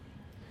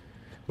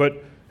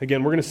 But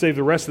again, we're going to save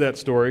the rest of that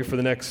story for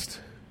the next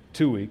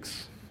 2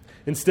 weeks.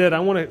 Instead, I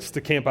want us to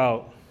camp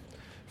out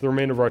for the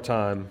remainder of our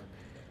time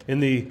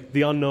in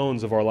the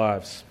unknowns of our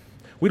lives.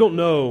 We don't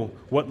know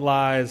what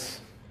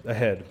lies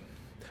ahead.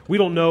 We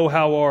don't know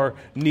how our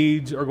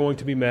needs are going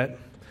to be met.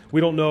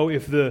 We don't know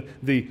if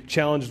the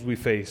challenges we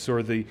face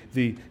or the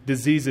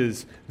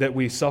diseases that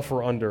we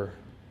suffer under,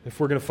 if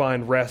we're going to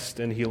find rest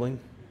and healing.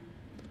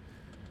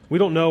 We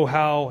don't know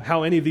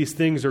how any of these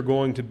things are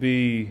going to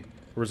be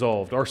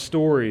resolved. Our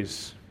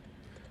stories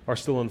are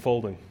still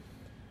unfolding.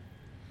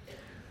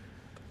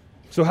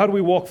 So how do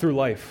we walk through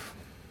life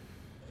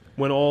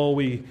when all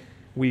we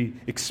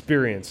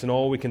experience and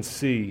all we can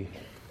see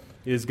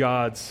is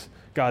God's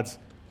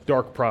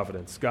dark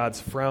providence,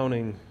 God's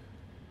frowning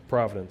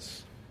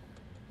providence?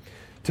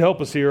 To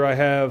help us here, I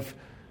have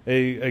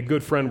a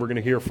good friend we're going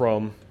to hear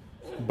from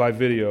by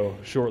video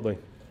shortly.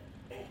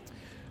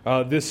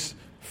 This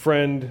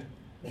friend,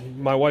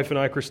 my wife and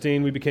I,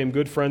 Christine, we became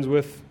good friends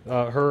with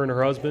her and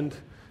her husband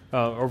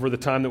over the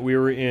time that we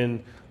were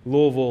in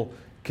Louisville,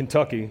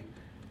 Kentucky.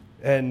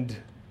 And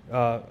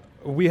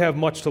we have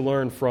much to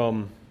learn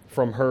from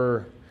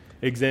her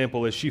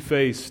example as she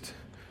faced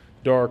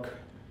dark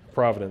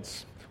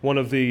providence. One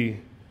of the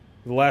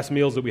the last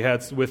meals that we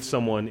had with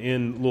someone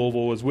in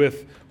Louisville was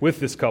with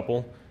this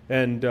couple,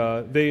 and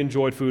they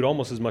enjoyed food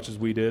almost as much as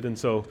we did, and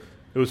so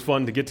it was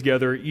fun to get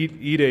together,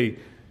 eat a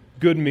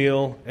good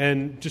meal,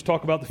 and just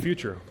talk about the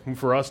future. And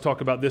for us,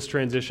 talk about this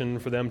transition.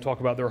 For them, talk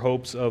about their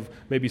hopes of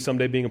maybe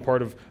someday being a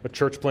part of a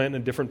church plant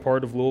in a different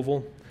part of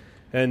Louisville.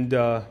 And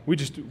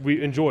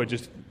we enjoyed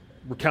just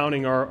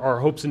recounting our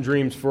hopes and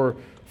dreams for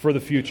the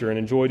future, and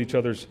enjoyed each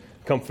other's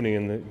company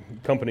and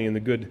the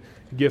good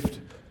gift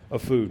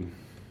of food.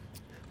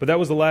 But that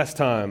was the last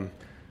time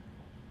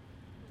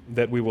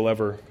that we will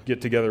ever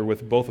get together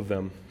with both of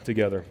them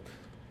together.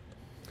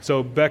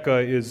 So Becca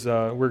is,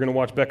 we're going to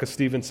watch Becca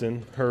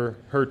Stevenson,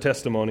 her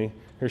testimony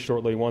here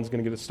shortly. Juan's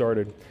going to get it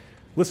started.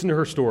 Listen to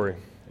her story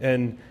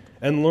and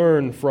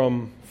learn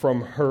from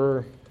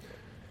her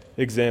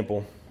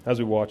example as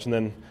we watch, and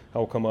then I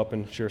will come up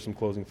and share some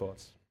closing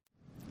thoughts.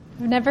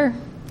 I've never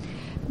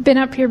been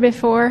up here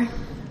before,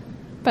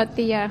 but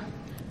the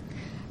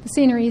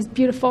scenery is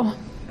beautiful.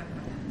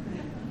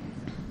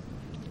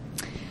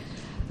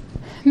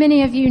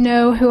 Many of you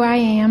know who I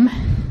am.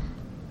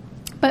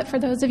 But for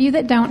those of you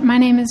that don't, my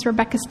name is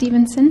Rebecca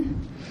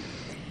Stevenson,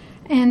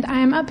 and I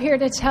am up here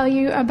to tell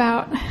you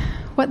about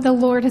what the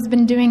Lord has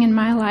been doing in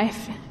my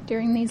life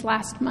during these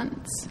last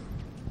months.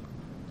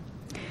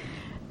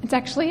 It's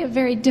actually a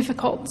very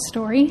difficult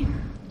story.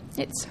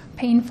 It's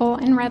painful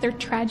and rather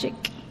tragic.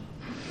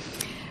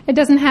 It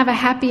doesn't have a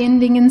happy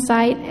ending in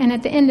sight, and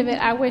at the end of it,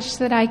 I wish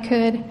that I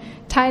could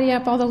tidy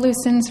up all the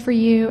loose ends for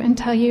you and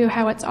tell you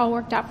how it's all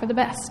worked out for the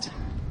best.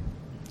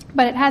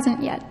 But it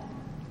hasn't yet.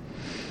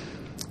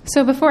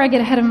 So before I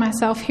get ahead of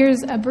myself,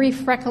 here's a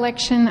brief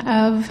recollection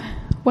of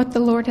what the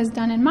Lord has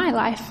done in my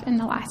life in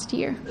the last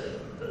year.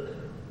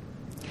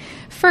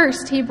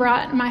 First, He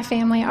brought my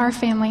family, our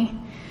family,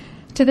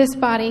 to this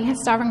body,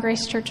 Sovereign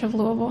Grace Church of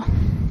Louisville.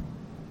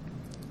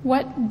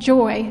 What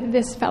joy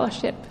this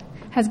fellowship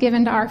has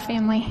given to our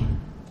family.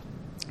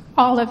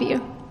 All of you,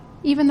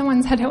 even the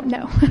ones I don't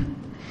know.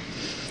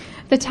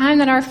 The time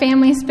that our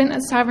family spent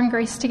at Sovereign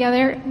Grace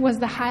together was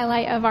the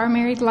highlight of our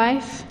married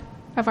life,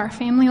 of our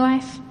family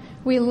life.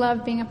 We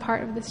love being a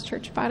part of this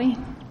church body.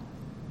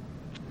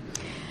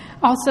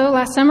 Also,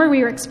 last summer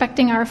we were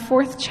expecting our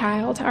fourth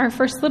child, our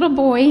first little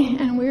boy,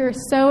 and we were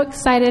so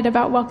excited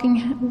about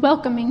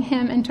welcoming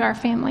him into our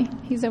family.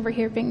 He's over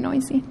here being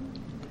noisy.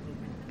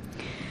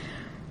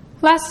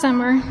 Last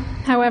summer,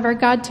 however,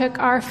 God took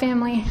our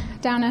family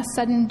down a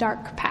sudden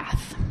dark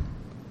path.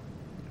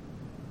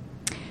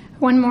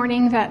 One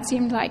morning that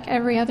seemed like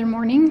every other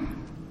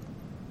morning,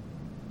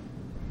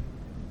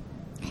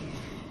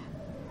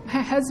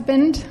 my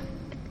husband,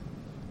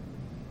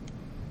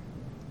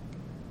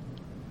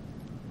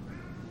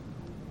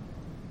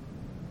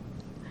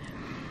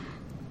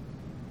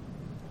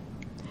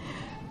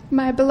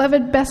 my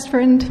beloved best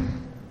friend,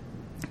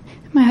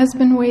 my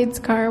husband Wade's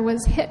car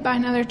was hit by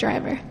another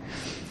driver,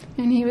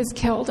 and he was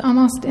killed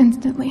almost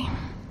instantly.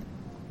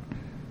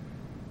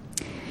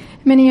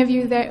 Many of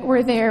you that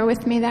were there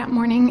with me that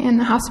morning in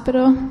the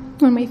hospital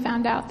when we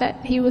found out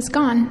that he was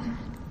gone.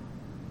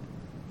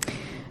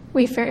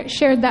 We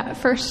shared that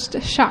first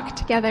shock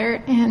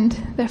together and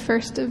the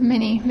first of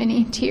many,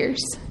 many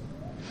tears.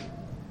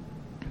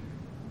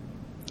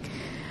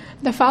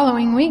 The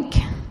following week,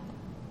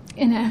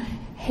 in a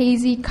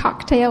hazy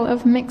cocktail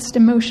of mixed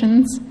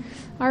emotions,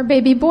 our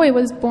baby boy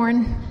was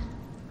born.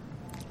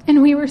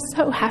 And we were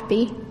so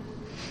happy.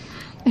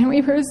 And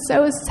we were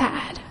so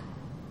sad.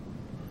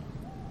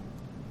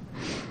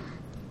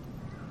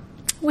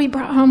 We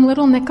brought home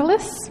little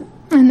Nicholas,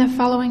 and the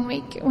following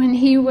week, when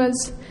he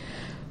was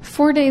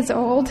 4 days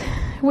old,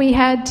 we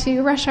had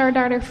to rush our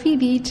daughter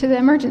Phoebe to the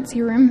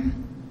emergency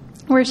room,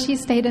 where she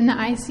stayed in the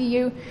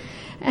ICU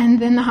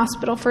and then the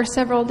hospital for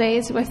several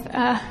days with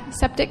a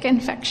septic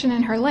infection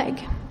in her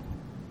leg.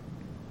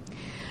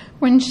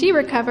 When she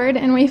recovered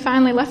and we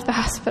finally left the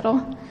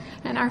hospital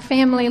and our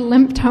family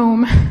limped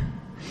home,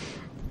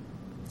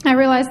 I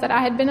realized that I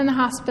had been in the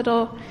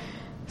hospital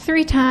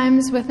 3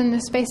 times within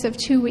the space of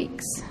 2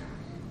 weeks.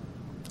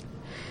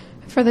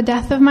 For the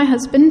death of my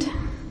husband,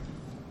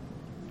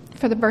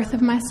 for the birth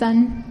of my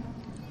son,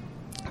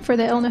 for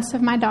the illness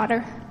of my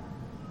daughter.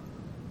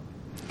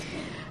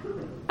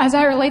 As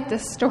I relate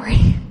this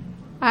story,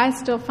 I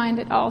still find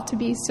it all to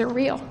be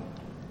surreal.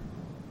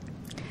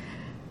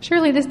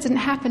 Surely this didn't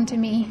happen to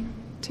me,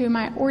 to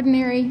my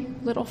ordinary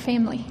little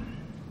family.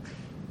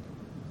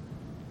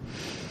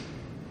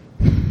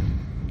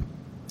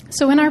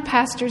 So when our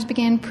pastors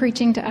began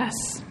preaching to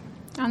us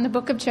on the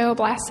book of Job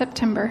last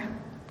September,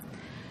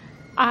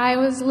 I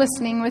was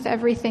listening with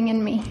everything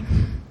in me.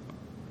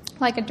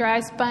 Like a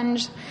dry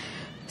sponge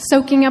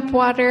soaking up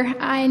water,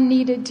 I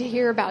needed to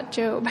hear about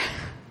Job.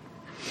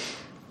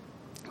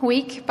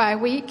 Week by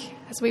week,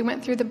 as we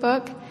went through the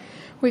book,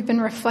 we've been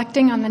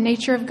reflecting on the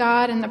nature of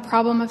God and the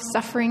problem of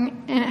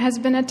suffering, and it has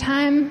been a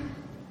time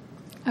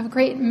of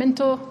great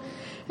mental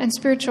and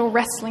spiritual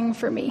wrestling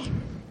for me.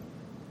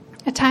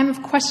 A time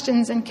of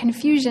questions and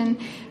confusion,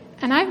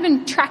 and I've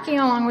been tracking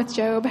along with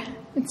Job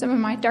in some of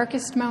my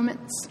darkest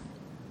moments.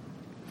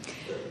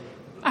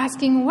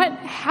 asking, what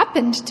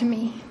happened to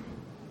me?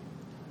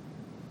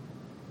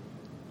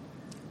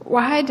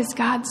 Why does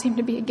God seem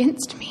to be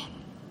against me?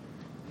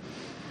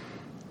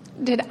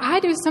 Did I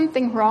do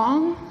something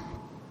wrong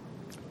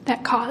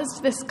that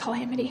caused this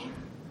calamity?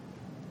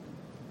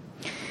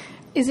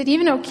 Is it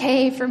even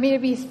okay for me to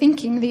be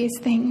thinking these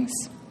things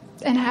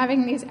and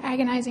having these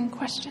agonizing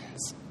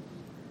questions?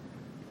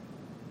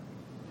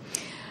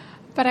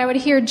 But I would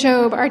hear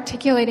Job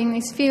articulating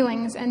these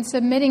feelings and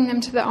submitting them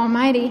to the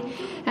Almighty,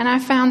 and I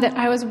found that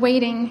I was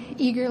waiting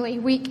eagerly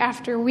week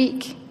after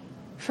week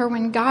for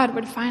when God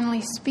would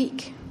finally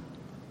speak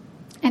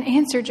and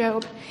answer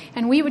Job,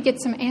 and we would get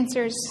some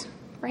answers,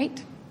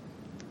 right?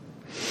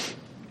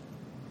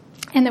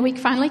 And the week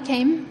finally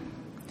came,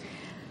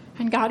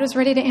 and God was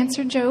ready to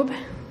answer Job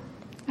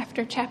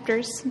after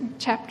chapters and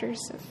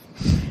chapters of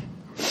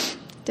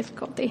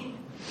difficulty.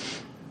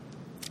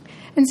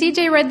 And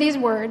CJ read these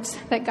words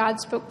that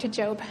God spoke to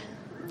Job,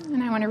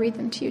 and I want to read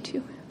them to you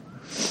too.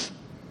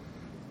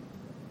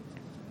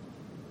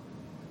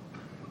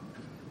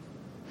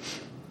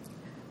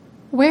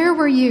 Where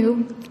were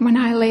you when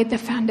I laid the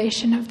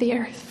foundation of the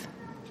earth?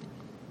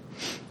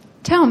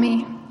 Tell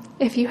me,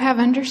 if you have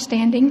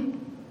understanding,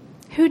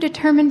 who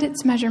determined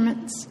its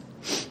measurements?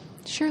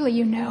 Surely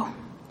you know.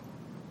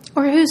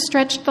 Or who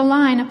stretched the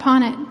line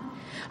upon it?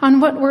 On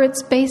what were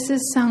its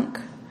bases sunk?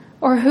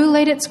 Or who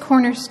laid its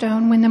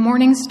cornerstone when the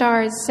morning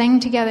stars sang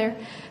together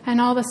and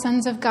all the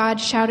sons of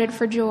God shouted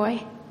for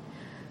joy?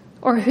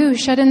 Or who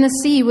shut in the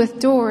sea with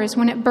doors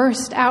when it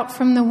burst out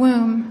from the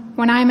womb,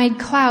 when I made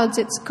clouds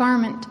its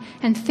garment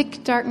and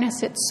thick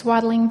darkness its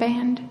swaddling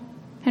band,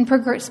 and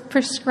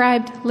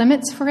prescribed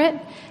limits for it,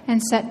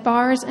 and set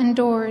bars and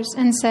doors,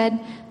 and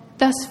said,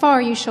 thus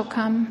far you shall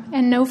come,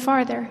 and no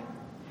farther,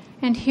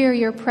 and here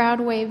your proud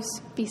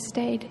waves be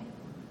stayed.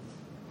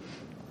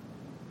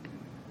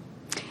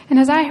 And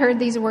as I heard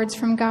these words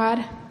from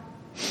God,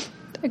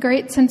 a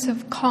great sense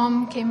of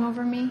calm came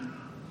over me,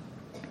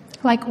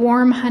 like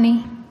warm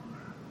honey.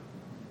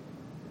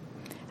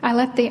 I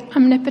let the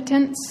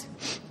omnipotence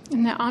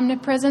and the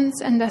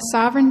omnipresence and the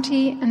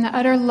sovereignty and the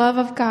utter love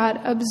of God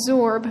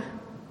absorb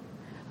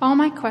all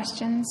my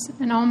questions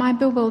and all my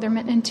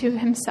bewilderment into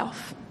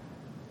himself.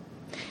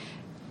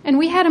 And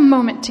we had a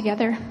moment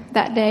together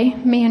that day,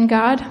 me and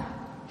God,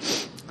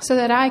 so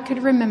that I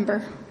could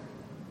remember.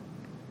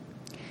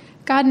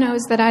 God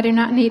knows that I do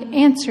not need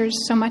answers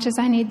so much as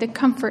I need the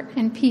comfort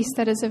and peace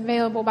that is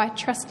available by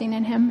trusting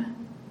in him.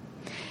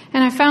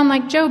 And I found,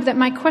 like Job, that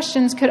my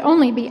questions could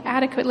only be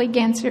adequately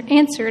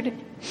answered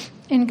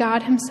in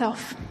God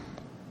himself.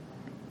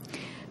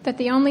 That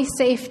the only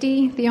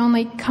safety, the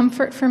only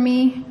comfort for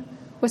me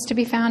was to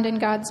be found in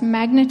God's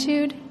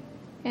magnitude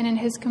and in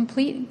his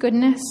complete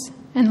goodness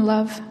and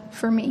love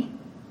for me.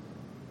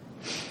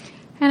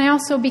 And I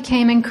also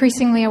became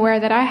increasingly aware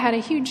that I had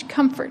a huge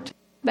comfort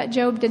that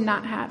Job did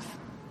not have.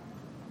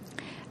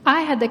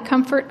 I had the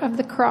comfort of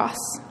the cross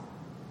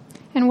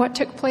and what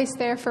took place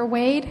there for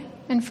Wade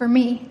and for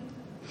me.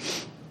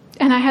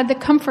 And I had the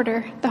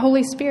Comforter, the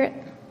Holy Spirit.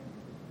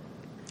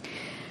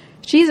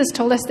 Jesus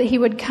told us that he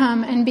would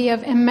come and be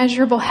of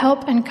immeasurable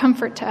help and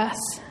comfort to us.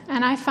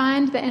 And I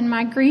find that in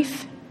my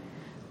grief,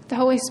 the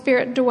Holy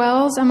Spirit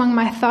dwells among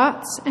my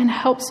thoughts and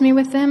helps me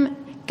with them,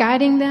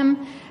 guiding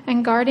them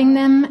and guarding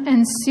them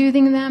and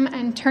soothing them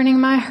and turning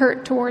my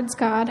hurt towards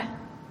God.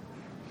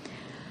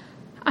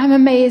 I'm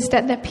amazed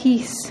at the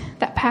peace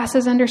that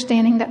passes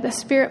understanding that the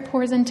Spirit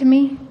pours into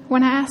me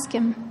when I ask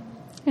him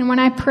and when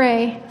I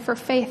pray for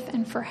faith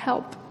and for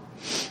help.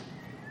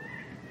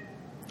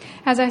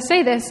 As I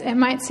say this, it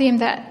might seem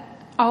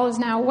that all is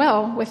now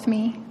well with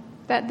me,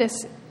 that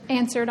this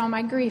answered all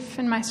my grief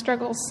and my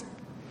struggles.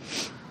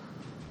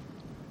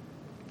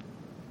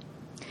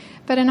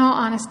 But in all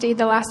honesty,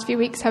 the last few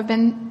weeks have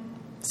been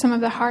some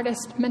of the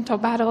hardest mental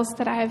battles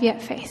that I have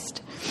yet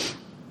faced,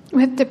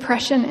 with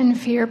depression and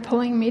fear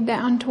pulling me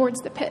down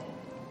towards the pit.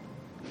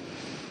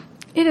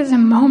 It is a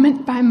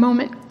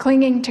moment-by-moment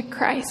clinging to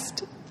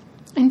Christ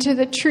and to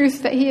the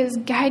truth that he is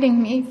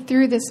guiding me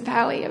through this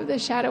valley of the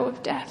shadow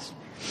of death.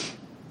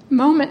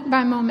 Moment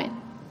by moment,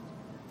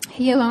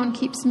 he alone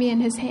keeps me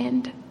in his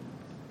hand.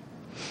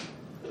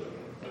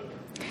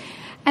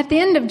 At the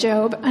end of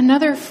Job,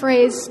 another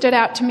phrase stood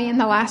out to me in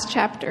the last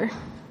chapter,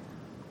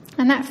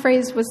 and that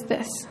phrase was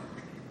this: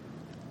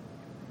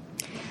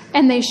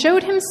 and they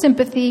showed him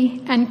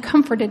sympathy and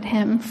comforted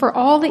him for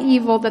all the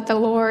evil that the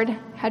Lord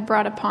had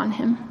brought upon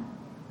him.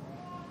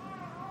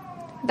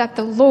 That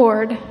the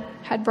Lord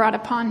had brought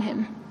upon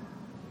him.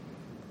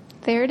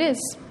 There it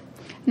is.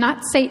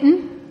 Not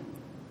Satan,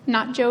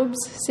 not Job's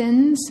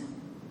sins,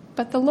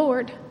 but the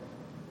Lord.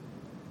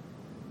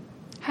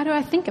 How do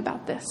I think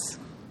about this?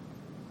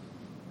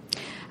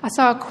 I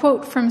saw a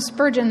quote from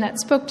Spurgeon that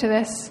spoke to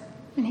this,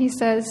 and he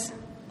says,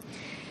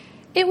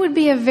 "It would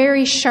be a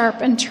very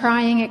sharp and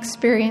trying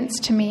experience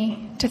to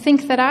me to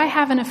think that I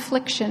have an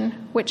affliction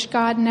which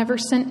God never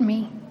sent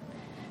me,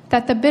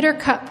 that the bitter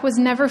cup was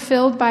never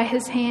filled by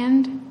his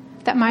hand,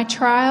 that my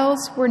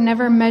trials were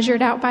never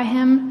measured out by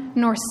him,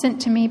 nor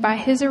sent to me by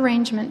his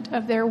arrangement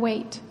of their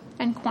weight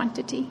and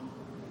quantity."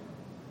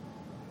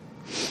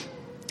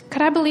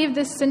 Could I believe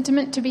this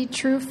sentiment to be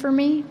true for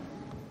me?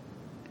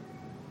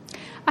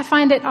 I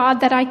find it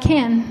odd that I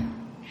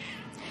can,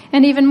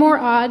 and even more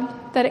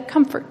odd that it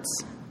comforts.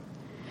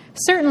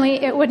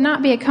 Certainly, it would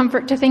not be a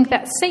comfort to think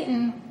that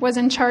Satan was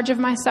in charge of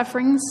my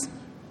sufferings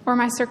or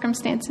my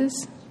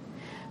circumstances.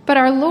 But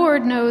our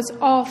Lord knows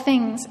all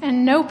things,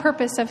 and no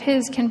purpose of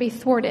His can be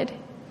thwarted.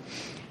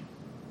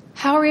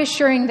 How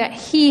reassuring that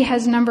He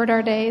has numbered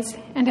our days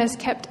and has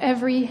kept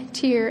every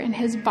tear in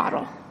His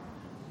bottle.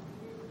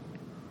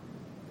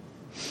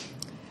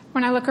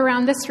 When I look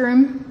around this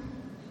room,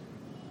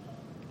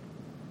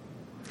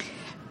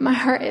 my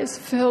heart is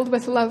filled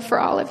with love for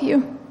all of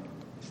you,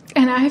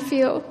 and I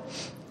feel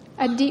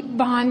a deep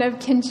bond of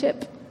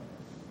kinship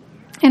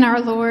in our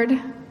Lord,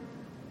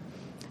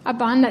 a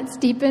bond that's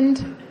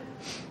deepened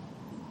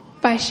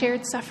by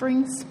shared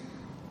sufferings.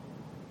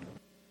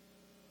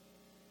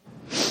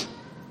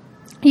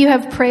 You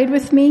have prayed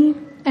with me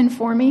and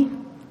for me.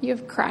 You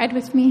have cried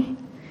with me.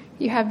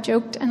 You have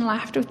joked and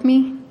laughed with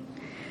me.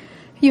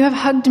 You have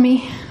hugged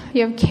me.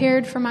 You have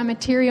cared for my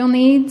material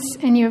needs,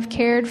 and you have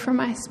cared for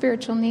my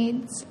spiritual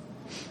needs.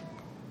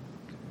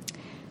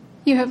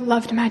 You have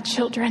loved my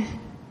children.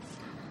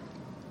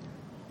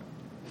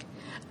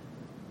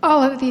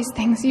 All of these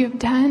things you have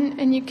done,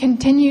 and you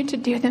continue to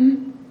do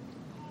them.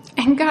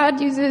 And God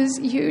uses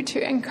you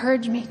to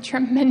encourage me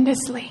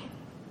tremendously.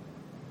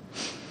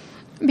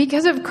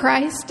 Because of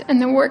Christ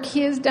and the work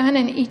He has done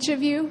in each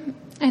of you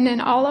and in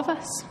all of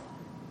us,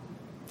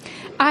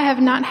 I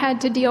have not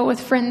had to deal with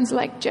friends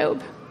like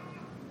Job.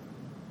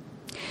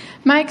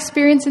 My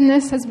experience in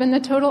this has been the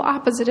total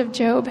opposite of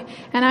Job,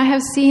 and I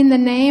have seen the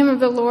name of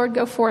the Lord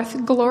go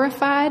forth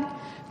glorified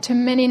to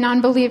many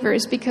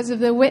non-believers because of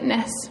the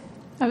witness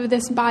of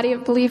this body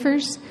of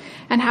believers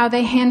and how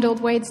they handled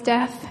Wade's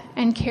death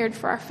and cared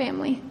for our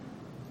family.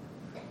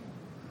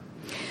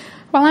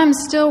 While I'm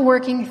still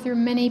working through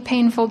many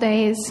painful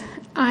days,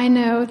 I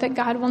know that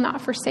God will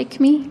not forsake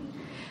me,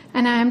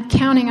 and I am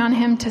counting on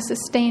Him to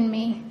sustain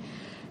me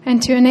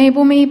and to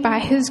enable me by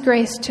His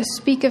grace to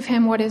speak of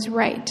Him what is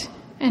right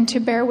and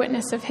to bear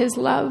witness of His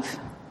love.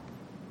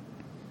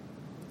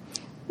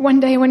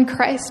 One day when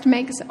Christ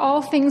makes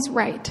all things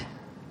right,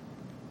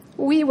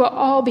 we will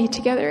all be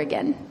together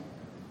again.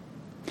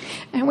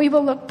 And we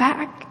will look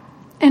back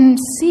and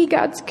see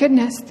God's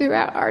goodness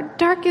throughout our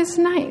darkest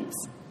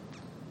nights.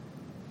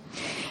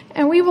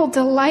 And we will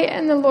delight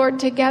in the Lord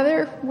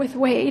together with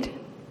Wade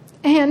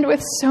and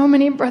with so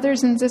many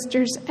brothers and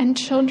sisters and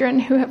children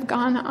who have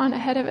gone on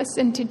ahead of us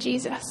into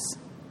Jesus.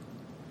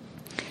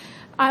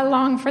 I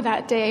long for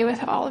that day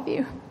with all of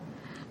you.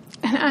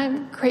 And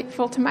I'm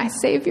grateful to my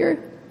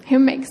Savior who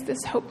makes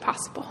this hope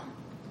possible.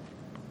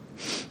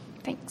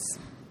 Thanks.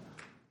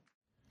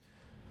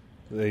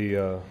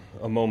 A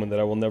moment that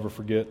I will never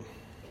forget,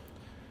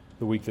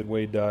 the week that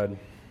Wade died,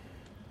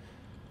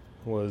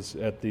 was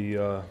at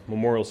the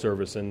memorial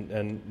service,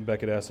 and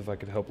Beckett asked if I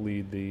could help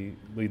lead the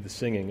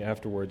singing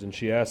afterwards, and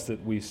she asked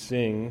that we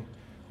sing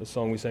the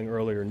song we sang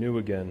earlier, New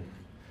Again.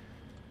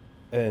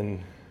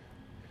 And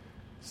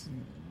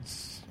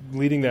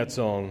leading that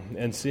song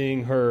and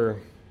seeing her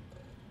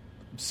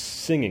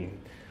singing,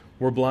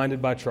 we're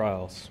blinded by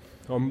trials,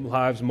 our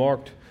lives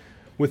marked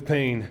with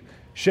pain,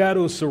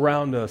 shadows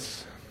surround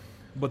us,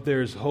 but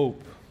there's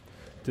hope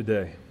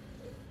today.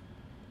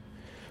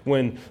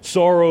 When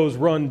sorrows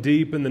run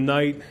deep and the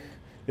night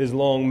is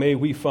long, may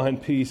we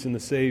find peace in the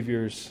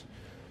Savior's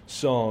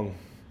song.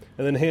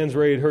 And then hands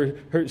raised,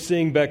 her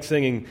seeing Beck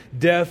singing,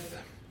 death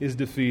is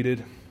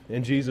defeated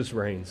and Jesus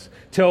reigns.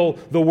 Tell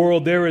the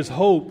world there is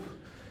hope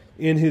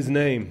in His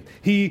name.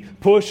 He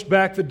pushed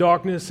back the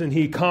darkness and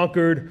He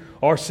conquered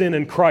our sin,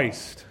 and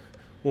Christ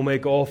will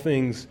make all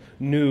things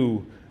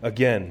new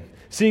again.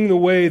 Seeing the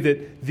way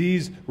that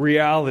these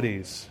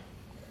realities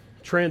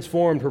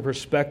transformed her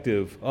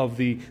perspective of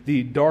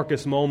the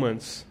darkest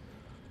moments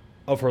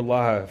of her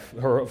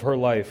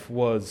life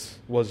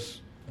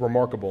was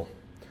remarkable.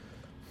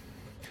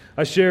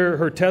 I share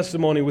her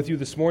testimony with you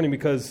this morning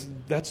because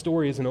that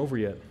story isn't over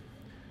yet.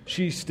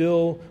 She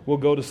still will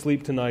go to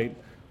sleep tonight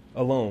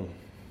alone.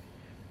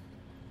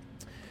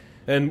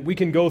 And we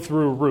can go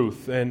through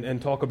Ruth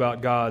and talk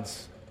about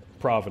God's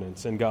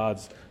providence and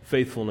God's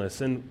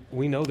faithfulness, and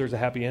we know there's a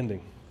happy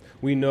ending.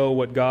 We know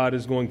what God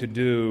is going to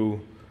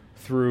do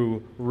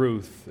through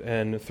Ruth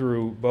and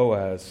through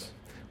Boaz,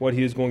 what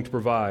He is going to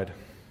provide.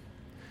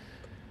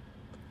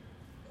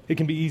 It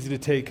can be easy to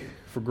take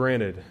for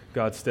granted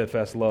God's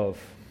steadfast love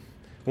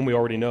when we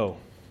already know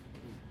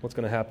what's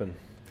going to happen.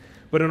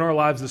 But in our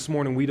lives this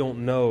morning, we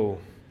don't know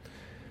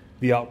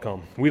the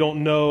outcome. We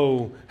don't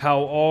know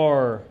how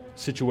our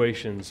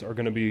situations are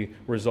going to be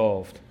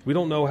resolved. We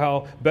don't know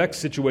how Beck's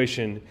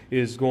situation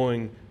is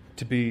going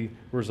to be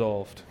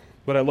resolved.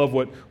 But I love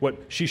what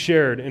she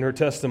shared in her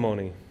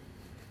testimony.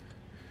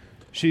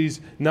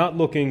 She's not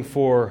looking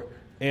for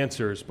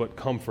answers, but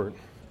comfort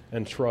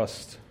and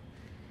trust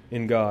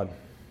in God.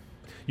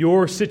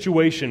 Your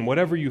situation,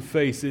 whatever you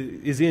face,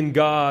 is in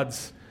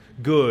God's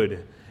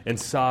good and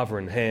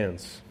sovereign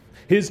hands.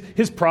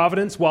 His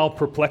providence, while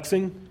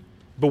perplexing,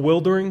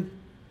 bewildering,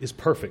 is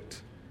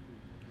perfect.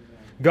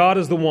 God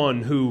is the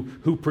one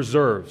who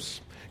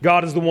preserves.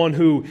 God is the one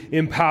who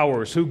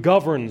empowers, who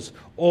governs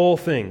all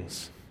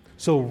things.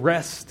 So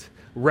rest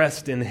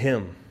in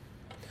Him.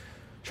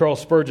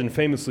 Charles Spurgeon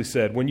famously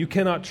said, when you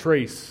cannot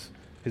trace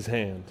His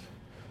hand,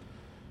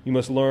 you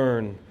must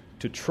learn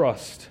to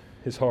trust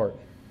His heart.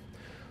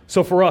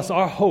 So for us,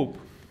 our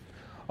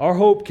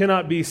hope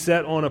cannot be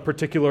set on a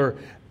particular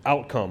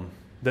outcome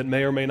that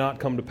may or may not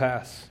come to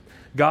pass.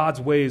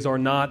 God's ways are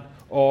not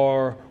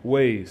our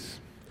ways.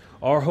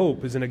 Our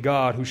hope is in a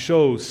God who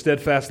shows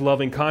steadfast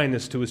loving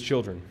kindness to His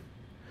children.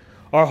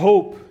 Our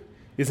hope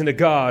is in a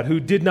God who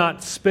did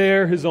not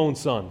spare His own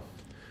Son,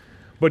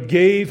 but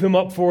gave Him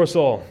up for us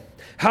all.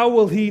 How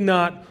will He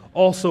not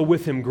also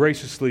with Him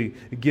graciously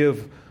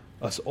give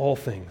us all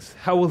things?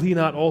 How will He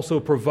not also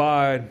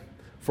provide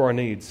for our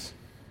needs?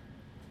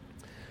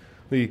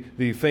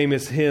 The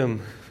famous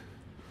hymn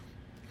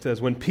says,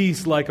 when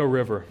peace like a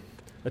river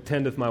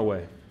attendeth my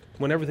way,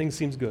 when everything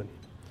seems good,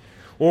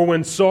 or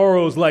when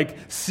sorrows like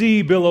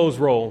sea billows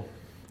roll,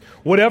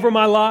 whatever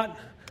my lot,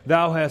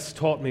 Thou hast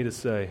taught me to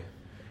say,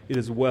 it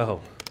is well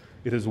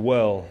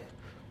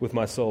with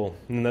my soul.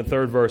 And in that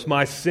third verse,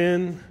 my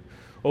sin,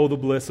 oh the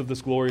bliss of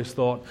this glorious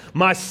thought,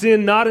 my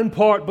sin not in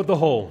part but the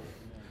whole,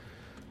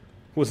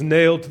 was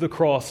nailed to the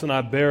cross and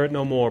I bear it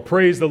no more.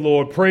 Praise the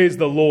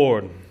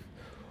Lord,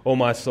 O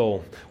my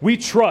soul. We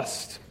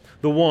trust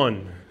the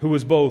one who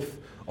is both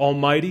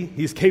almighty,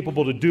 He's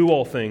capable to do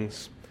all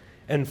things,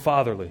 and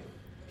fatherly.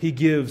 He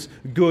gives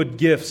good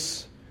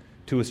gifts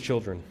to His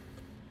children.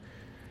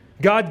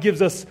 God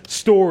gives us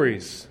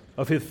stories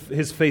of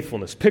His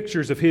faithfulness,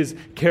 pictures of His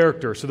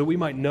character, so that we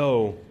might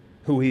know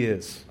who He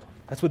is.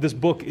 That's what this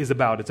book is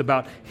about. It's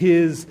about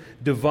His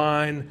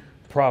divine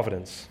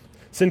providence.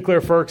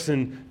 Sinclair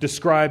Ferguson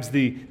describes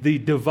the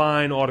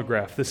divine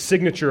autograph, the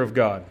signature of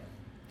God.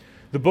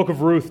 The book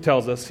of Ruth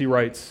tells us, he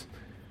writes,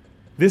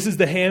 this is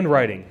the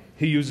handwriting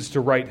He uses to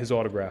write His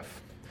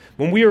autograph.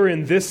 When we are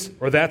in this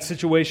or that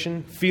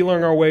situation,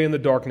 feeling our way in the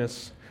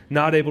darkness,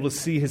 not able to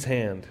see His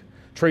hand,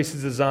 trace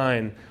His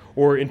design,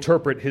 or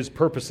interpret His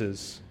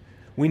purposes,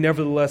 we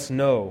nevertheless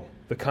know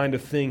the kind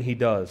of thing He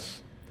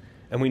does,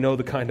 and we know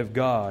the kind of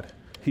God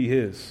He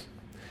is.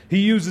 He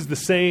uses the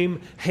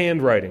same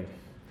handwriting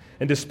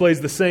and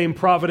displays the same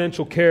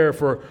providential care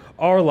for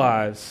our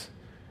lives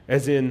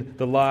as in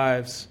the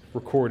lives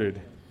recorded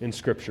in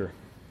Scripture.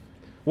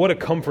 What a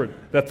comfort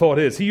that thought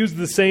is. He uses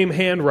the same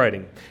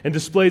handwriting and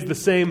displays the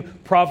same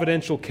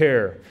providential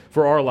care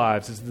for our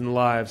lives as in the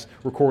lives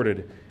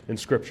recorded in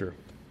Scripture.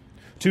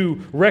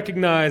 To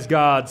recognize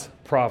God's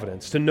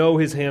providence, to know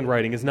His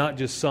handwriting, is not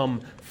just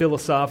some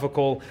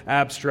philosophical,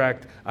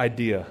 abstract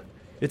idea.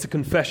 It's a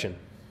confession.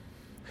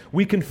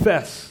 We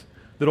confess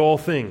that all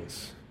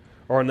things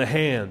are in the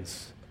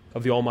hands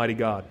of the Almighty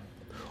God.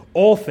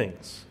 All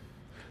things,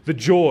 the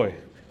joy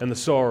and the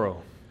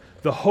sorrow,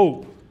 the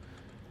hope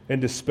and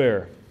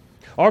despair.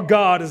 Our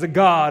God is a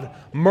God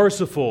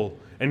merciful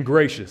and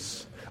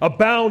gracious,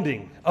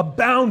 abounding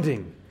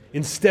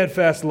in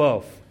steadfast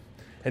love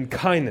and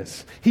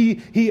kindness.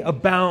 He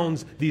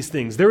abounds these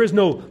things. There is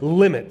no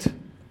limit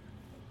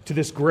to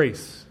this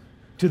grace,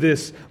 to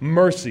this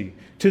mercy,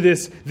 to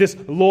this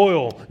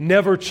loyal,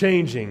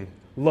 never-changing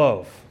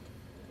love.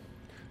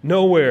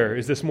 Nowhere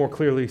is this more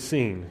clearly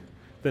seen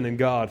than in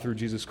God through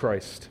Jesus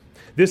Christ.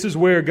 This is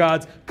where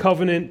God's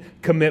covenant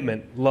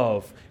commitment,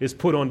 love, is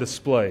put on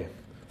display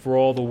for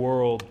all the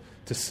world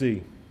to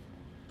see.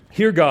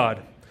 Here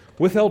God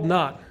withheld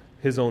not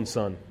His own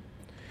Son.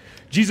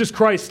 Jesus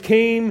Christ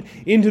came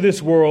into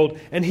this world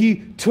and He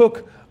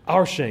took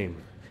our shame.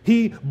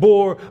 He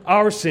bore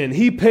our sin.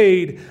 He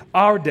paid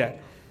our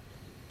debt.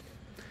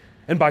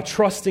 And by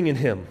trusting in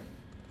Him,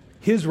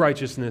 His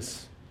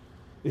righteousness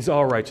is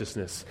our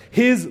righteousness.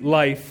 His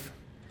life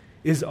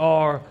is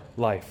our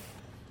life.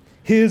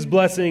 His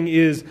blessing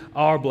is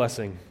our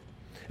blessing.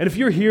 And if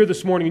you're here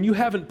this morning and you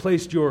haven't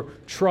placed your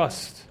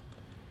trust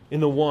in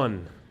the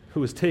one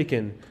who has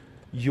taken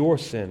your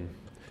sin,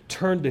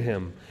 turn to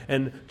Him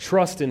and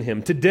trust in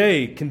Him.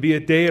 Today can be a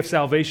day of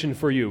salvation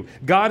for you.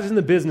 God is in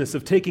the business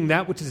of taking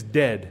that which is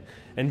dead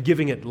and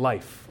giving it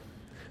life.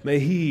 May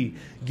He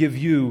give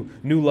you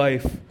new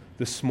life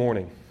this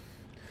morning.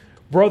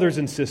 Brothers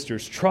and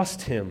sisters,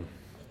 trust Him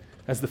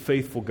as the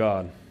faithful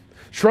God.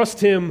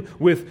 Trust Him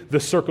with the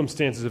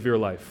circumstances of your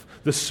life,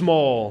 the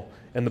small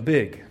and the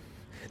big,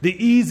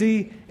 the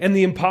easy and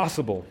the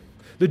impossible,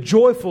 the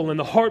joyful and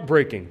the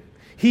heartbreaking.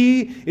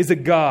 He is a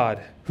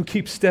God who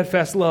keeps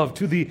steadfast love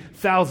to the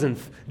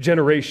 1,000th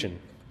generation.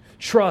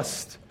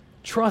 Trust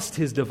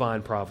His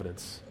divine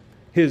providence,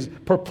 His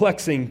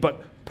perplexing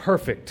but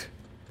perfect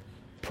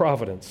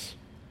providence.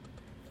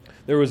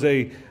 There was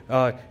in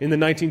the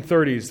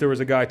 1930s, there was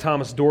a guy,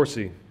 Thomas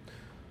Dorsey,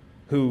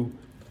 who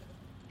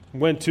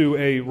went to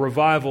a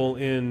revival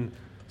in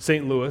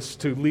St. Louis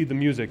to lead the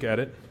music at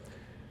it,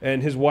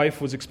 and his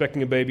wife was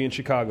expecting a baby in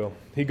Chicago.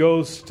 He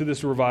goes to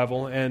this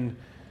revival, and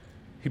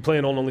he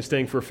planned on only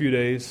staying for a few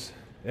days,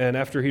 and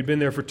after he'd been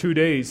there for 2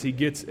 days, he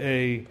gets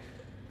a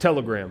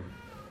telegram,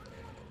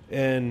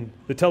 and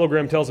the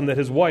telegram tells him that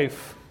his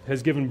wife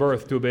has given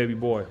birth to a baby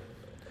boy.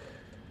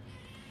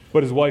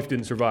 But his wife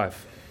didn't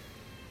survive.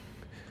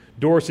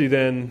 Dorsey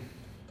then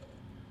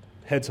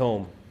heads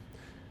home,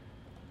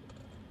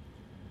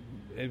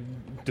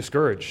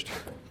 discouraged,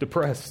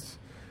 depressed,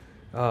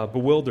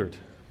 bewildered.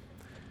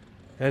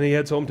 And he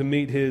heads home to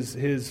meet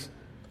his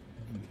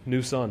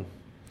new son.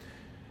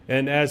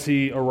 And as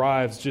he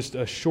arrives, just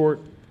a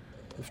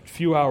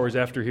few hours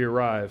after he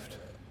arrived,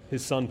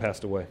 his son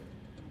passed away.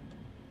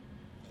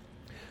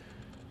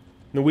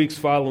 In the weeks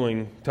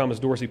following, Thomas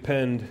Dorsey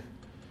penned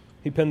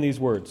these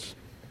words: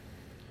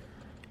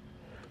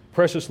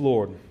 "Precious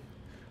Lord,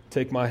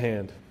 take my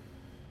hand.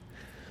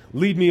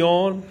 Lead me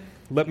on,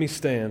 let me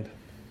stand.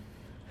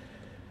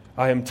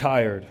 I am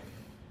tired,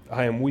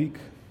 I am weak,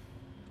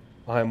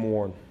 I am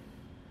worn.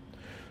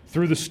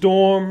 Through the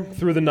storm,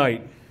 through the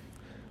night,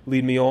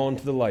 lead me on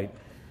to the light.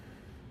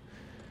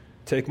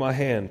 Take my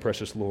hand,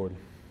 precious Lord.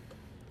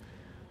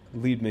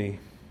 Lead me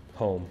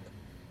home.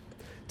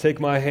 Take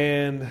my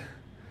hand,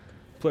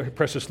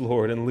 precious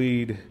Lord, and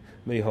lead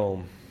me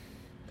home."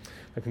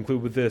 I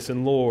conclude with this: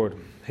 "And Lord,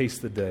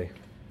 haste the day.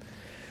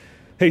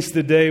 Haste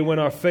the day when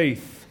our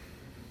faith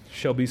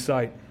shall be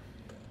sight.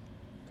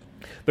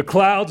 The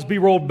clouds be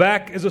rolled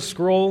back as a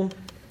scroll.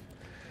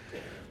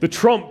 The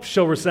trump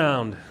shall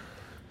resound,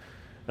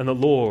 and the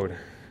Lord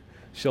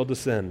shall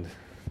descend.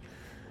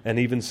 And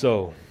even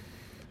so,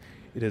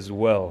 it is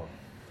well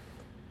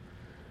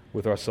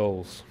with our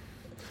souls."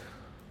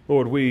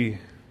 Lord, we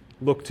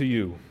look to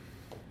you,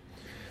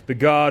 the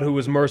God who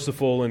is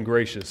merciful and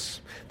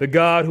gracious, the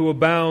God who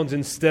abounds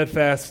in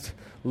steadfast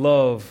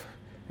love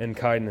and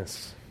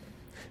kindness.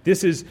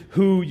 This is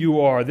who you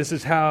are. This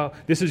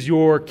is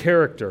your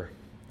character.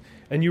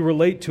 And you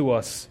relate to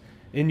us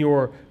in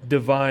your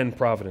divine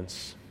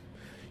providence.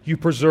 You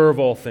preserve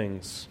all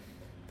things.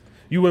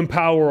 You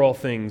empower all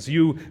things.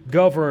 You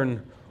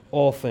govern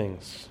all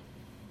things.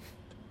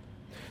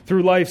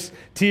 Through life's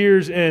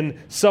tears and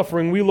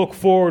suffering, we look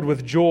forward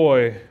with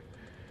joy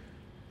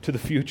to the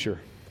future.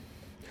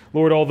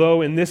 Lord,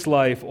 although in this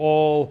life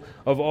all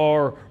of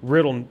our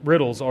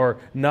riddles are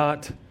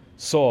not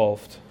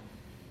solved,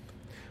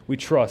 we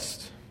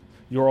trust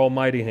your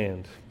almighty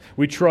hand.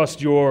 We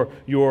trust your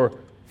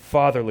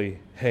fatherly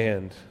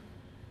hand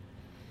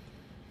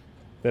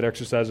that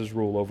exercises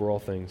rule over all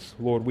things.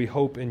 Lord, we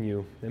hope in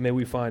you, and may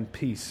we find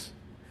peace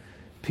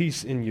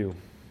in you.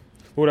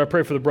 Lord, I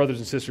pray for the brothers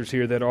and sisters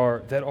here that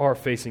are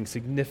facing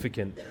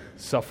significant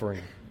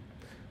suffering.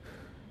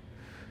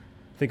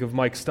 Think of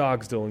Mike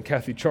Stogsdill and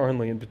Kathy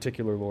Charnley in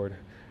particular, Lord.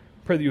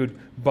 Pray that you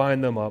would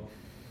bind them up,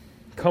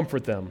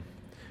 comfort them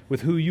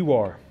with who you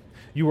are.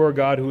 You are a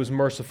God who is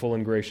merciful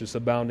and gracious,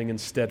 abounding in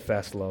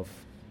steadfast love.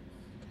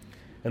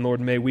 And Lord,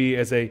 may we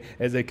as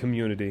a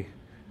community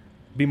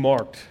be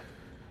marked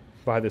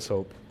by this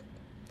hope.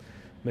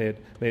 May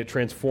it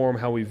transform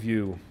how we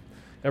view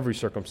every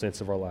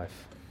circumstance of our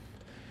life.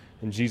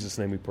 In Jesus'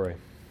 name we pray.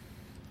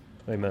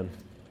 Amen.